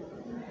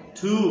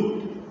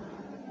to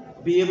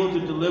be able to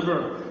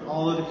deliver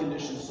all of the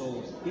conditioned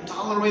souls. He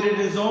tolerated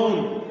his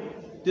own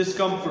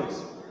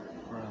discomforts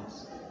for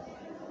us.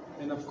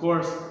 And of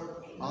course,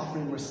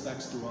 offering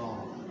respects to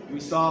all. We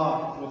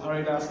saw with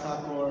Haridas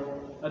Thakur,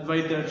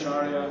 Advaita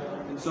Acharya,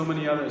 and so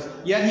many others.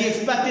 Yet he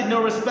expected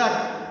no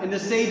respect. In the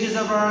sages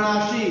of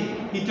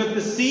Varanasi, he took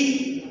the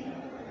seat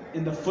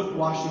in the foot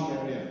washing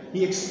area.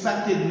 He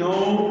expected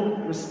no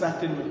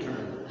respect in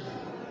return.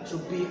 So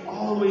we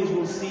always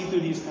will see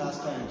through these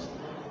pastimes.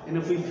 And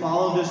if we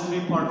follow this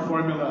 3-part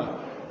formula,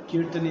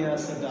 Kirtaniya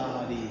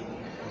Sadahari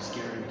is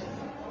guaranteed.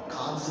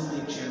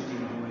 Constantly chanting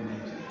the holy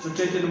names. So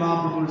Chaitanya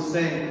Mahaprabhu is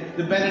saying,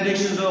 the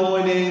benedictions of the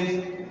holy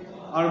names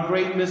are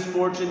great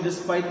misfortune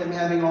despite them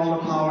having all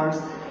the powers.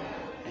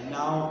 And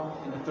now,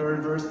 in the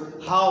 3rd verse,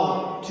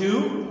 how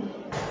to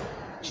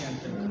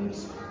chant them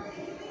constantly.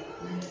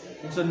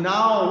 And so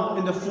now,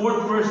 in the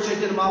 4th verse,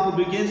 Chaitanya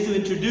Mahaprabhu begins to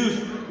introduce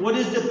what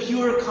is the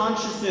pure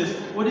consciousness,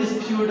 what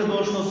is pure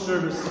devotional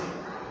service.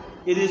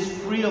 It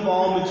is free of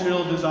all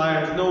material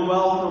desires. No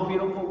wealth, no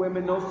beautiful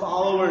women, no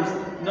followers,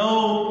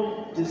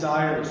 no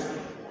desires.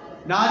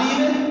 Not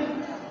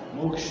even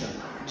moksha.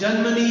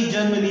 Janmani,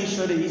 Janmani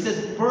Shwari. He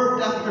says,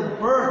 birth after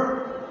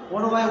birth.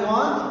 What do I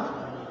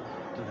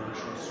want?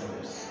 Devotional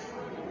service.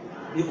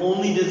 The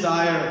only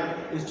desire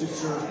is to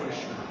serve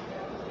Krishna.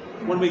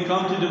 When we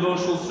come to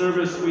devotional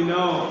service, we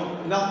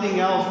know nothing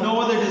else,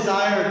 no other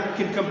desire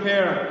can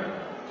compare.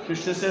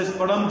 Krishna says,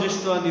 Param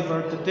Drishtva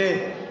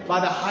Nivartate. By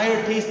the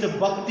higher taste of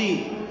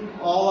bhakti,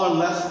 all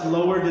our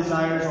lower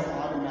desires are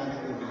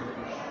automatically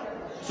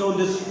vanquished. So in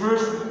this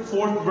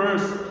 4th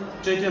verse,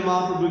 Chaitanya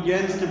Mahaprabhu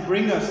begins to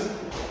bring us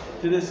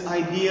to this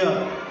idea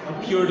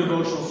of pure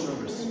devotional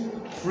service,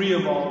 free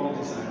of all the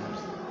desires.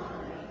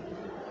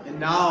 And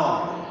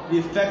now, the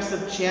effects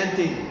of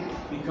chanting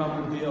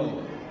become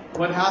revealed.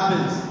 What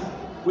happens?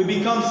 We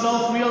become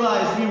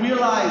self-realized. We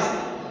realize,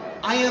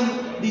 I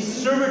am the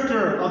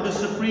servitor of the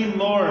Supreme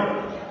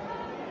Lord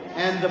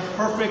and the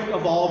perfect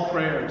of all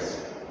prayers.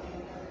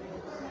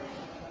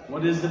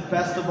 What is the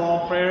best of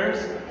all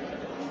prayers?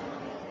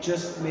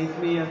 Just make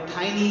me a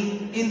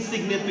tiny,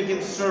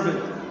 insignificant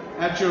servant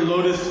at your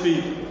lotus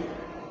feet.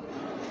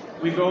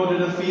 We go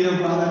to the feet of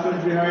Radha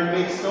Kundri Hari and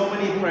make so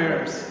many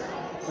prayers.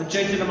 But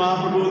Chaitanya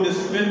Mahaprabhu in this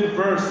 5th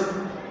verse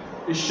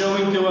is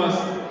showing to us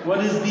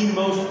what is the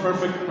most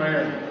perfect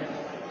prayer.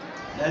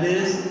 That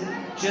is,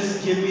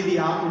 just give me the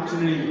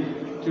opportunity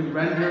to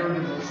render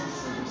devotional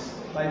service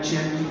by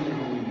chanting the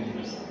holy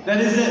names. That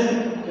is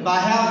it. If I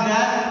have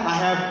that, I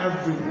have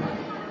everything.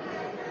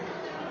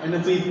 And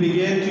if we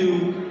begin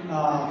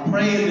to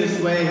pray in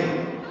this way,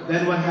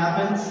 then what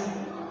happens?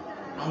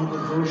 Our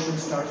devotion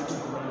starts to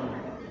grow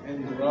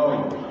and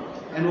grow.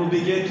 And we'll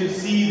begin to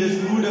see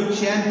this mood of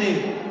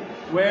chanting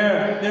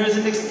where there is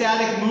an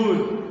ecstatic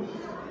mood.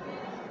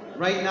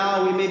 Right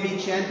now, we may be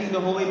chanting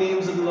the holy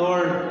names of the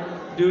Lord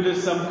due to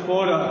some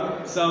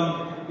quota,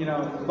 some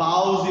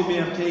vows you may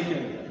have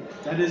taken.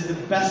 That is the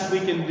best we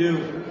can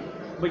do.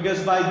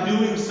 Because by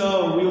doing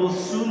so, we will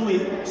soon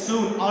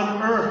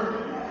unearth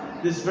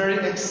this very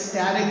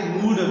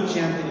ecstatic mood of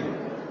chanting,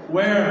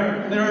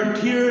 where there are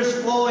tears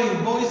flowing,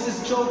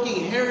 voices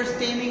choking, hair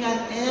standing on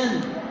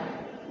end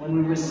when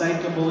we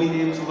recite the holy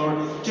names of the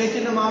Lord.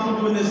 Chaitanya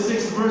Mahaprabhu in this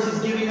 6th verse is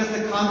giving us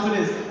the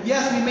confidence.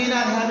 Yes, we may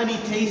not have any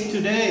taste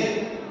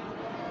today,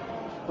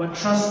 but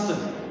trust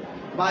Him.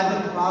 By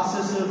the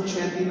process of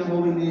chanting the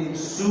holy names,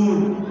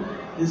 soon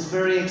this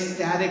very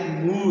ecstatic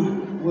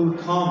mood will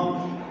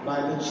come by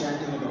the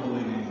chanting of the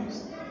holy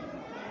names.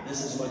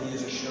 This is what he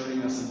is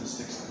assuring us in the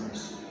 6th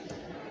verse.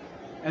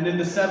 And in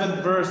the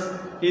 7th verse,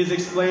 he is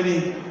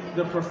explaining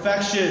the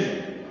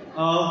perfection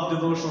of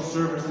devotional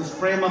service, this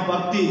prema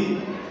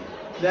bhakti,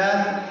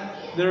 that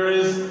there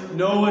is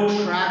no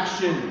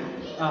attraction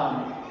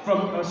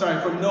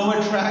from no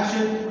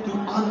attraction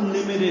to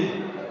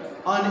unlimited,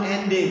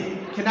 unending,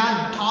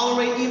 cannot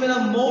tolerate even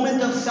a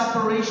moment of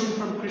separation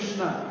from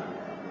Krishna.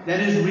 That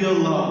is real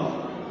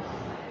love.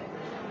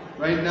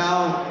 Right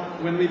now,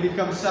 when we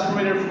become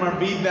separated from our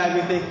bead bag,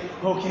 we think,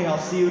 okay, I'll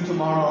see you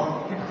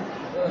tomorrow.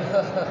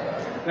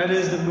 That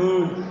is the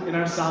mood in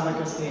our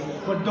Savaka state.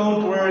 But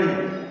don't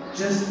worry.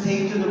 Just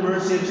take to the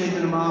mercy of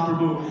Chaitanya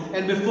Mahaprabhu.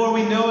 And before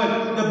we know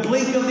it, the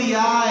blink of the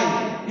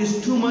eye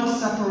is too much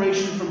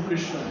separation from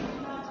Krishna.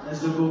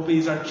 as the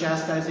gopis are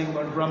chastising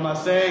Lord Brahma,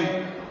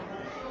 saying,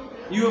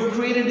 "You have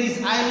created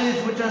these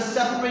eyelids which are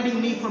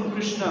separating me from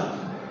Krishna.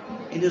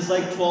 It is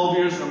like 12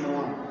 years or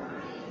more."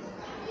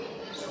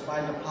 So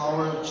by the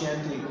power of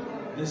chanting,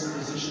 this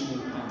position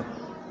will come.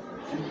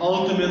 And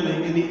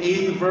ultimately, in the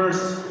 8th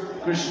verse,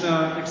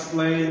 Krishna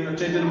explains, or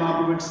Chaitanya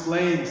Mahaprabhu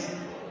explains,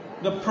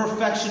 the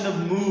perfection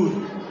of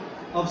mood,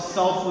 of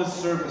selfless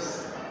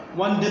service.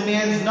 One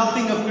demands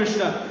nothing of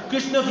Krishna.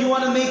 "Krishna, if you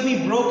want to make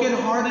me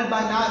broken-hearted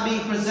by not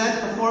being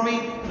present before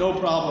me, no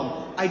problem.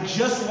 I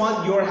just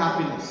want your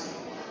happiness.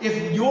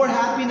 If your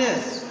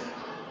happiness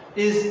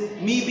is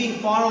me being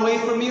far away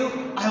from you,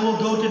 I will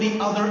go to the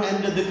other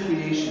end of the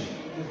creation,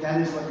 if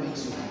that is what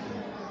makes you happy."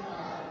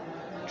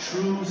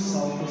 True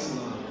selfless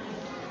love.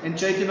 And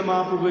Chaitanya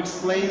Mahaprabhu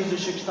explains the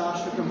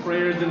Shikshashtakam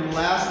prayers in the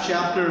last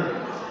chapter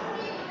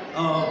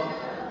of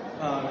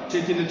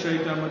Chaitanya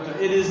Charitamrita.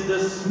 It is the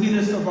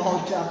sweetest of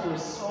all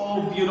chapters,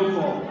 so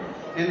beautiful.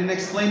 And in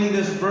explaining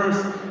this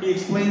verse, he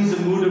explains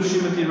the mood of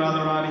Srimati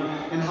Radharani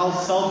and how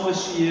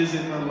selfless she is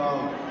in her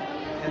love.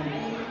 And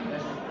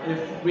if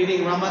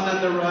reading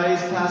Ramananda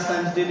Rai's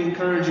pastimes did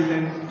encourage you,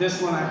 then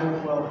this one I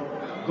hope will.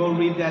 Go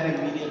read that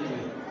immediately.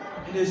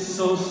 It is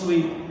so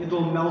sweet. It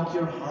will melt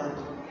your heart.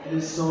 It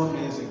is so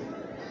amazing.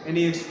 And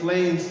he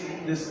explains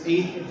this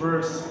 8th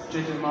verse,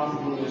 Chaitanya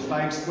Mahaprabhu is,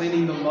 by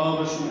explaining the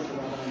love of Srimati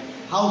Radharani.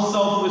 How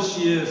selfless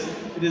she is,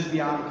 it is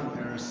beyond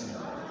comparison.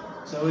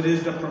 So it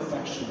is the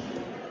perfection.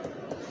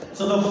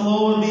 So the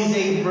flow of these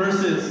 8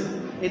 verses,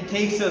 it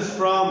takes us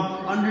from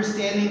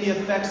understanding the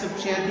effects of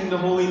chanting the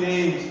holy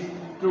names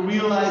to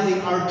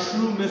realizing our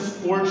true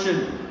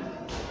misfortune.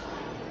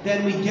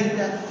 Then we get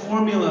that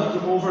formula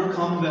to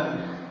overcome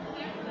them.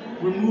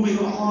 Removing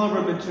all of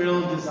our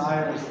material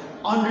desires,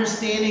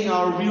 understanding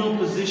our real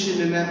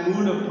position in that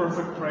mood of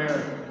perfect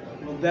prayer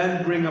will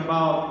then bring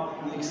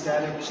about the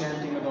ecstatic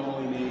chanting of the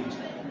holy names,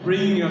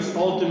 bringing us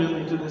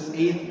ultimately to this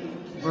 8th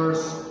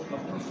verse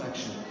of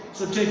perfection.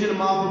 So Chaitanya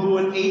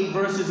Mahaprabhu in 8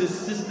 verses is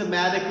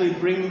systematically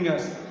bringing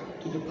us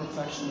to the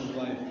perfection of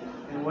life.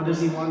 And what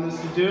does he want us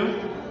to do?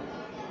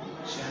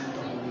 Chant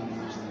the holy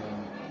names of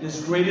God.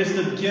 This greatest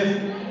of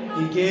gift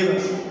he gave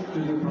us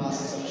through the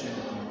process of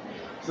chanting.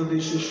 So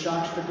these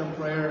Shikshashtakam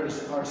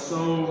prayers are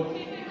so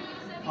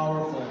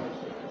powerful.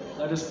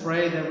 Let us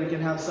pray that we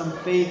can have some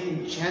faith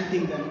in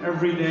chanting them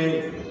every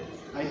day.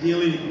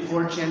 Ideally,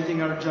 before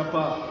chanting our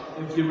japa,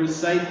 if you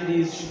recite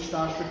these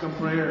Shikshashtakam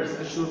prayers,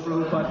 as Srila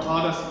Prabhupada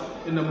taught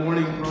us in the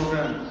morning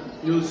program,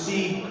 you'll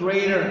see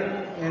greater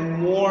and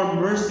more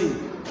mercy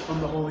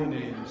from the holy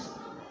names.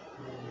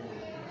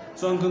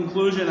 So in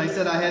conclusion, I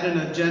said I had an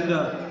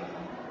agenda.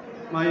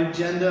 My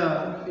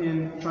agenda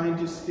in trying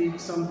to speak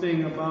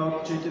something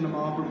about Chaitanya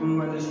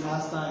Mahaprabhu and his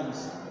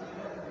pastimes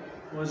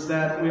was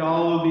that we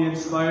all will be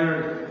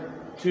inspired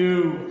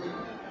to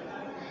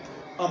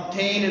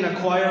obtain and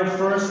acquire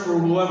first, for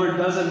whoever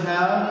doesn't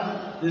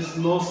have, this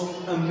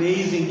most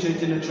amazing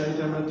Chaitanya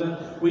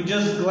Charitamrita. We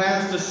just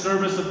glanced the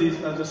surface of these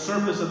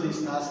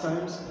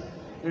pastimes.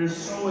 They're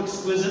so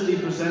exquisitely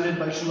presented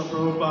by Srila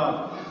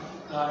Prabhupada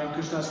and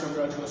Krishnadas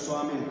Kaviraj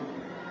Goswami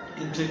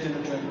in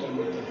Chaitanya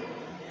Charitamrita.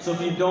 So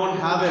if you don't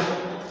have it,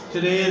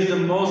 today is the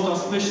most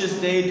auspicious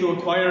day to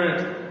acquire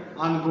it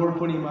on Gaura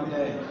Purnima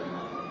day.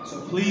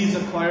 So please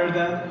acquire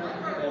them.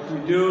 If you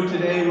do,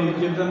 today we'll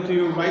give them to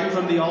you right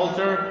from the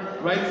altar,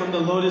 right from the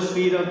lotus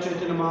feet of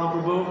Chaitanya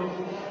Mahaprabhu.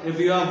 If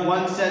you have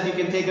one set, you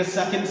can take a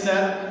second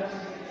set,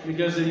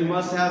 because you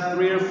must have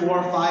 3 or 4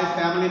 or 5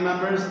 family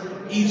members.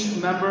 Each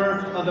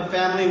member of the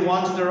family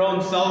wants their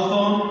own cell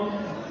phone.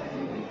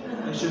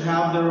 They should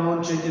have their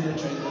own Chaitanya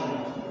Charitamrita.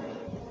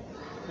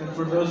 And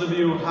for those of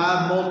you who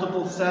have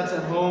multiple sets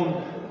at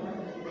home,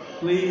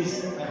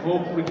 please, I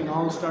hope we can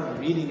all start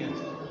reading it.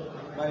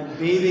 By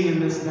bathing in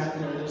this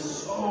nectar, it is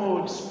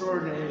so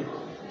extraordinary.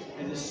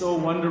 It is so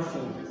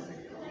wonderful.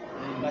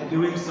 And by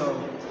doing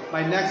so,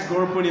 by next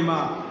Gaura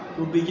Purnima,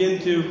 we'll begin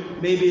to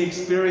maybe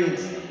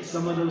experience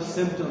some of those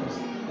symptoms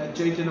that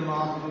Chaitanya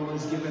Mahaprabhu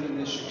was given in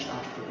his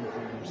Shikshashtakam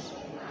prayers.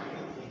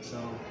 So,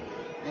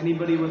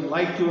 anybody would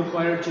like to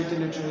acquire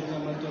Chaitanya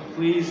Charitamrita,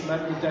 please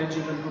let Nitya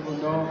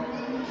Prabhu know.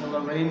 He'll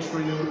arrange for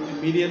you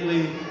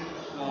immediately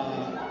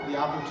the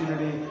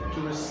opportunity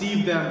to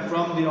receive them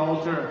from the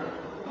altar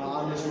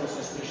on this most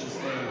auspicious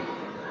day.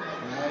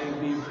 And I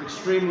would be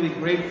extremely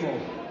grateful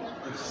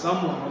if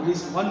someone, at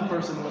least one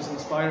person, was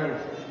inspired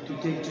to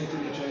take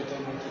Chaitanya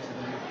Charitamrita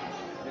today.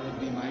 It would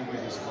be my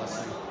greatest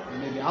blessing.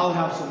 And maybe I'll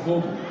have some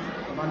hope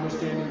of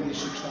understanding these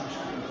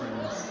Shikshashtakam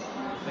prayers.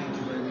 Thank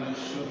you very much.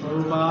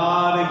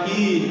 Prabhupada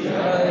ki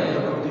jai.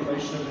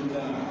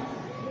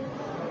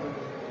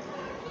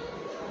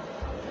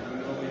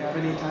 Do we have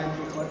any time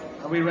for questions?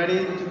 Are we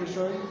ready to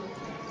Kishore?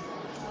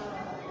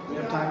 We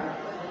have time?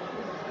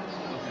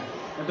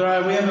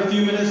 Okay. We have a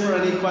few minutes for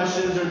any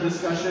questions or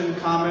discussion,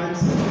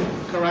 comments,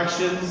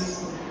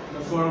 corrections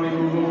before we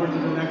move over to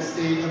the next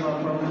stage of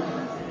our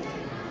program.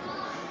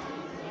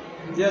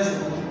 Yes?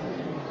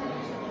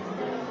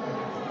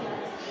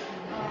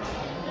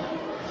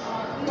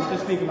 You have to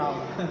speak loud.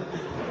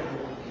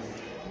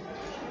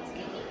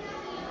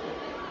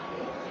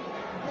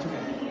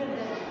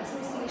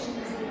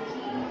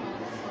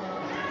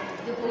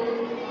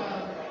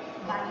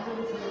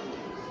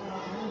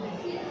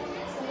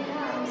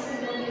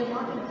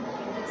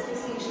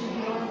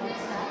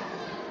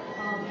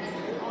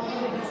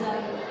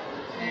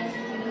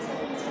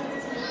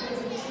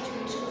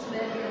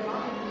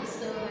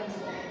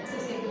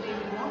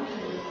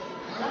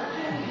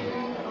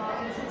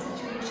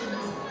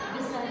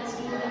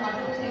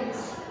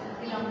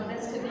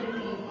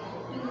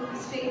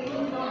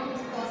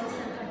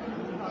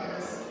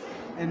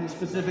 And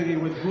specifically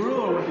with Guru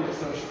or with the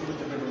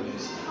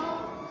devotees?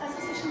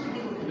 Association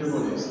with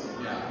Devotees,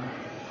 yeah.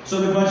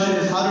 So the question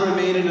is how to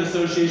remain in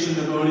association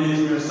with devotees.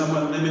 We are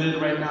somewhat limited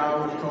right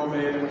now with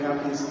COVID, and we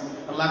have these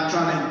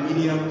electronic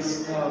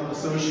mediums of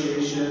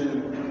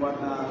association and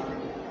whatnot.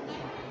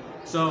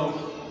 So,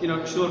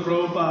 Srila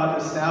Prabhupada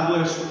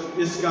established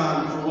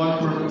ISKCON for one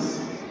purpose,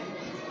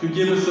 to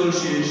give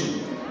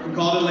association. We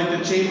called it like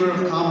the Chamber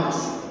of Commerce.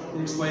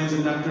 He explains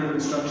in Nectar of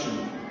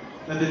Instruction.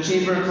 That the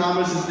Chamber of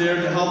Commerce is there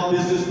to help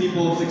business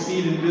people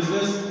succeed in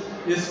business.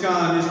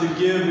 ISKCON is to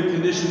give the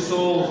conditioned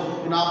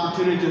souls an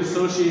opportunity to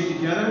associate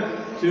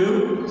together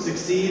to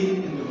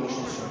succeed in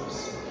devotional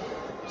service.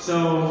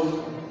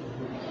 So,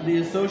 the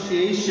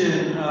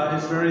association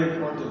is very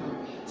important.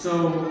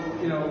 So,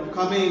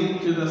 coming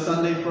to the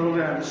Sunday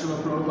program,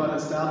 Srila Prabhupada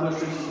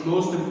established is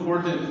most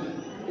important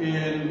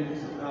in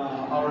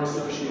our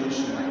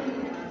association.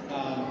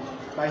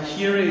 By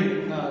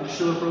hearing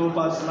Srila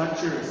Prabhupada's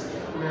lectures,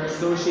 we are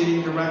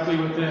associating directly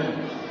with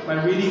him.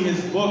 By reading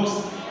his books,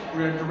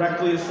 we are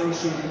directly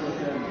associating with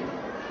him.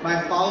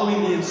 By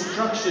following the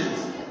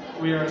instructions,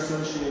 we are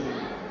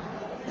associating.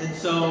 And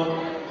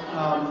so,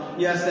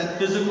 yes, that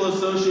physical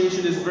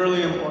association is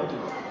very important.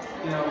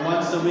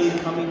 Once a week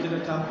coming to the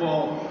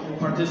temple and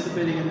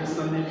participating in the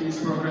Sunday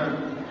Feast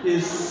program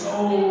is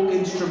so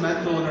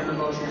instrumental in our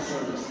devotional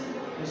service.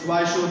 That's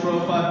why Srila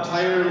Prabhupada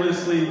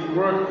tirelessly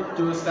worked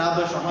to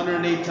establish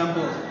 108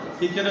 temples.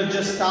 He could have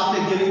just stopped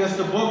at giving us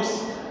the books.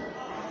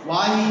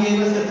 Why he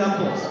gave us the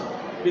temples?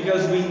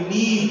 Because we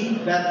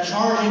need that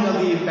charging of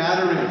the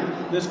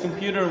battery. This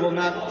computer will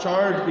not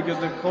charge because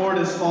the cord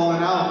has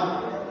fallen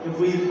out. If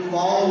we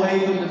fall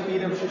away from the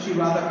feet of Shri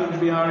Radhakunj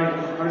Bihari,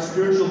 our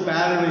spiritual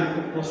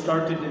battery will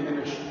start to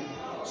diminish.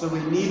 So we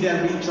need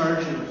that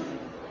recharging.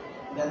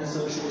 That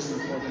association is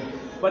important.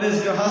 But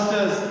as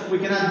Grihastas, we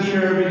cannot be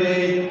here every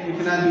day. We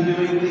cannot be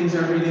doing things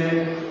every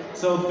day.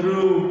 So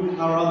through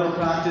our other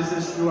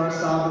practices, through our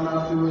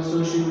sadhana, through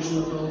association with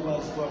Srila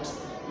Prabhupada's books,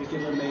 we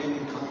can remain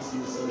in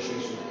constant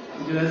association.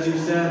 Because as you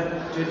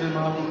said, Chaitanya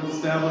Mahaprabhu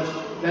established,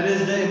 that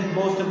is the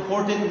most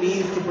important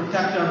means to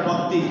protect our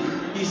bhakti.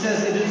 He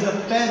says it is a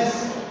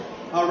fence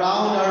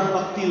around our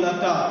bhakti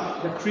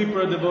lata, the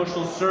creeper of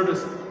devotional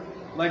service,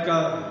 like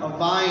a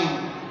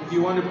vine. If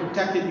you want to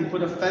protect it, you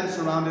put a fence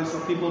around it so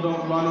people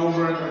don't run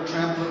over it or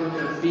trample it with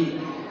their feet.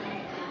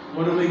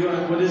 What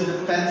is the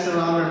fence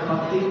around our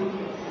bhakti?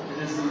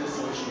 It is the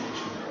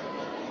association,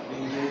 the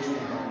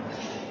engagement of our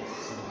action.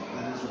 So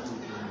that is what's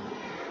important.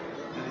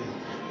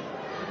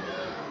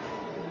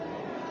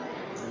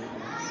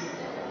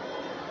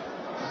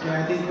 Okay,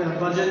 I think the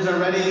bhajans are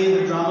ready,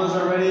 the dramas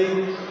are ready.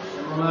 And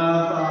we'll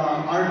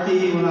have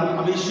Arti, we'll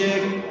have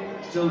Abhishek,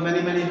 still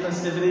many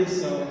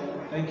festivities. So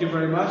thank you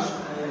very much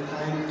for your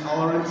kind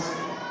tolerance.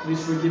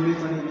 Please forgive me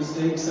for any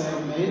mistakes I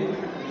have made in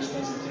this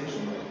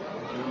presentation.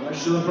 Thank you very much.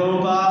 Srila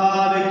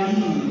Prabhupada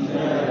ki,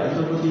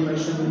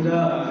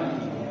 Jai.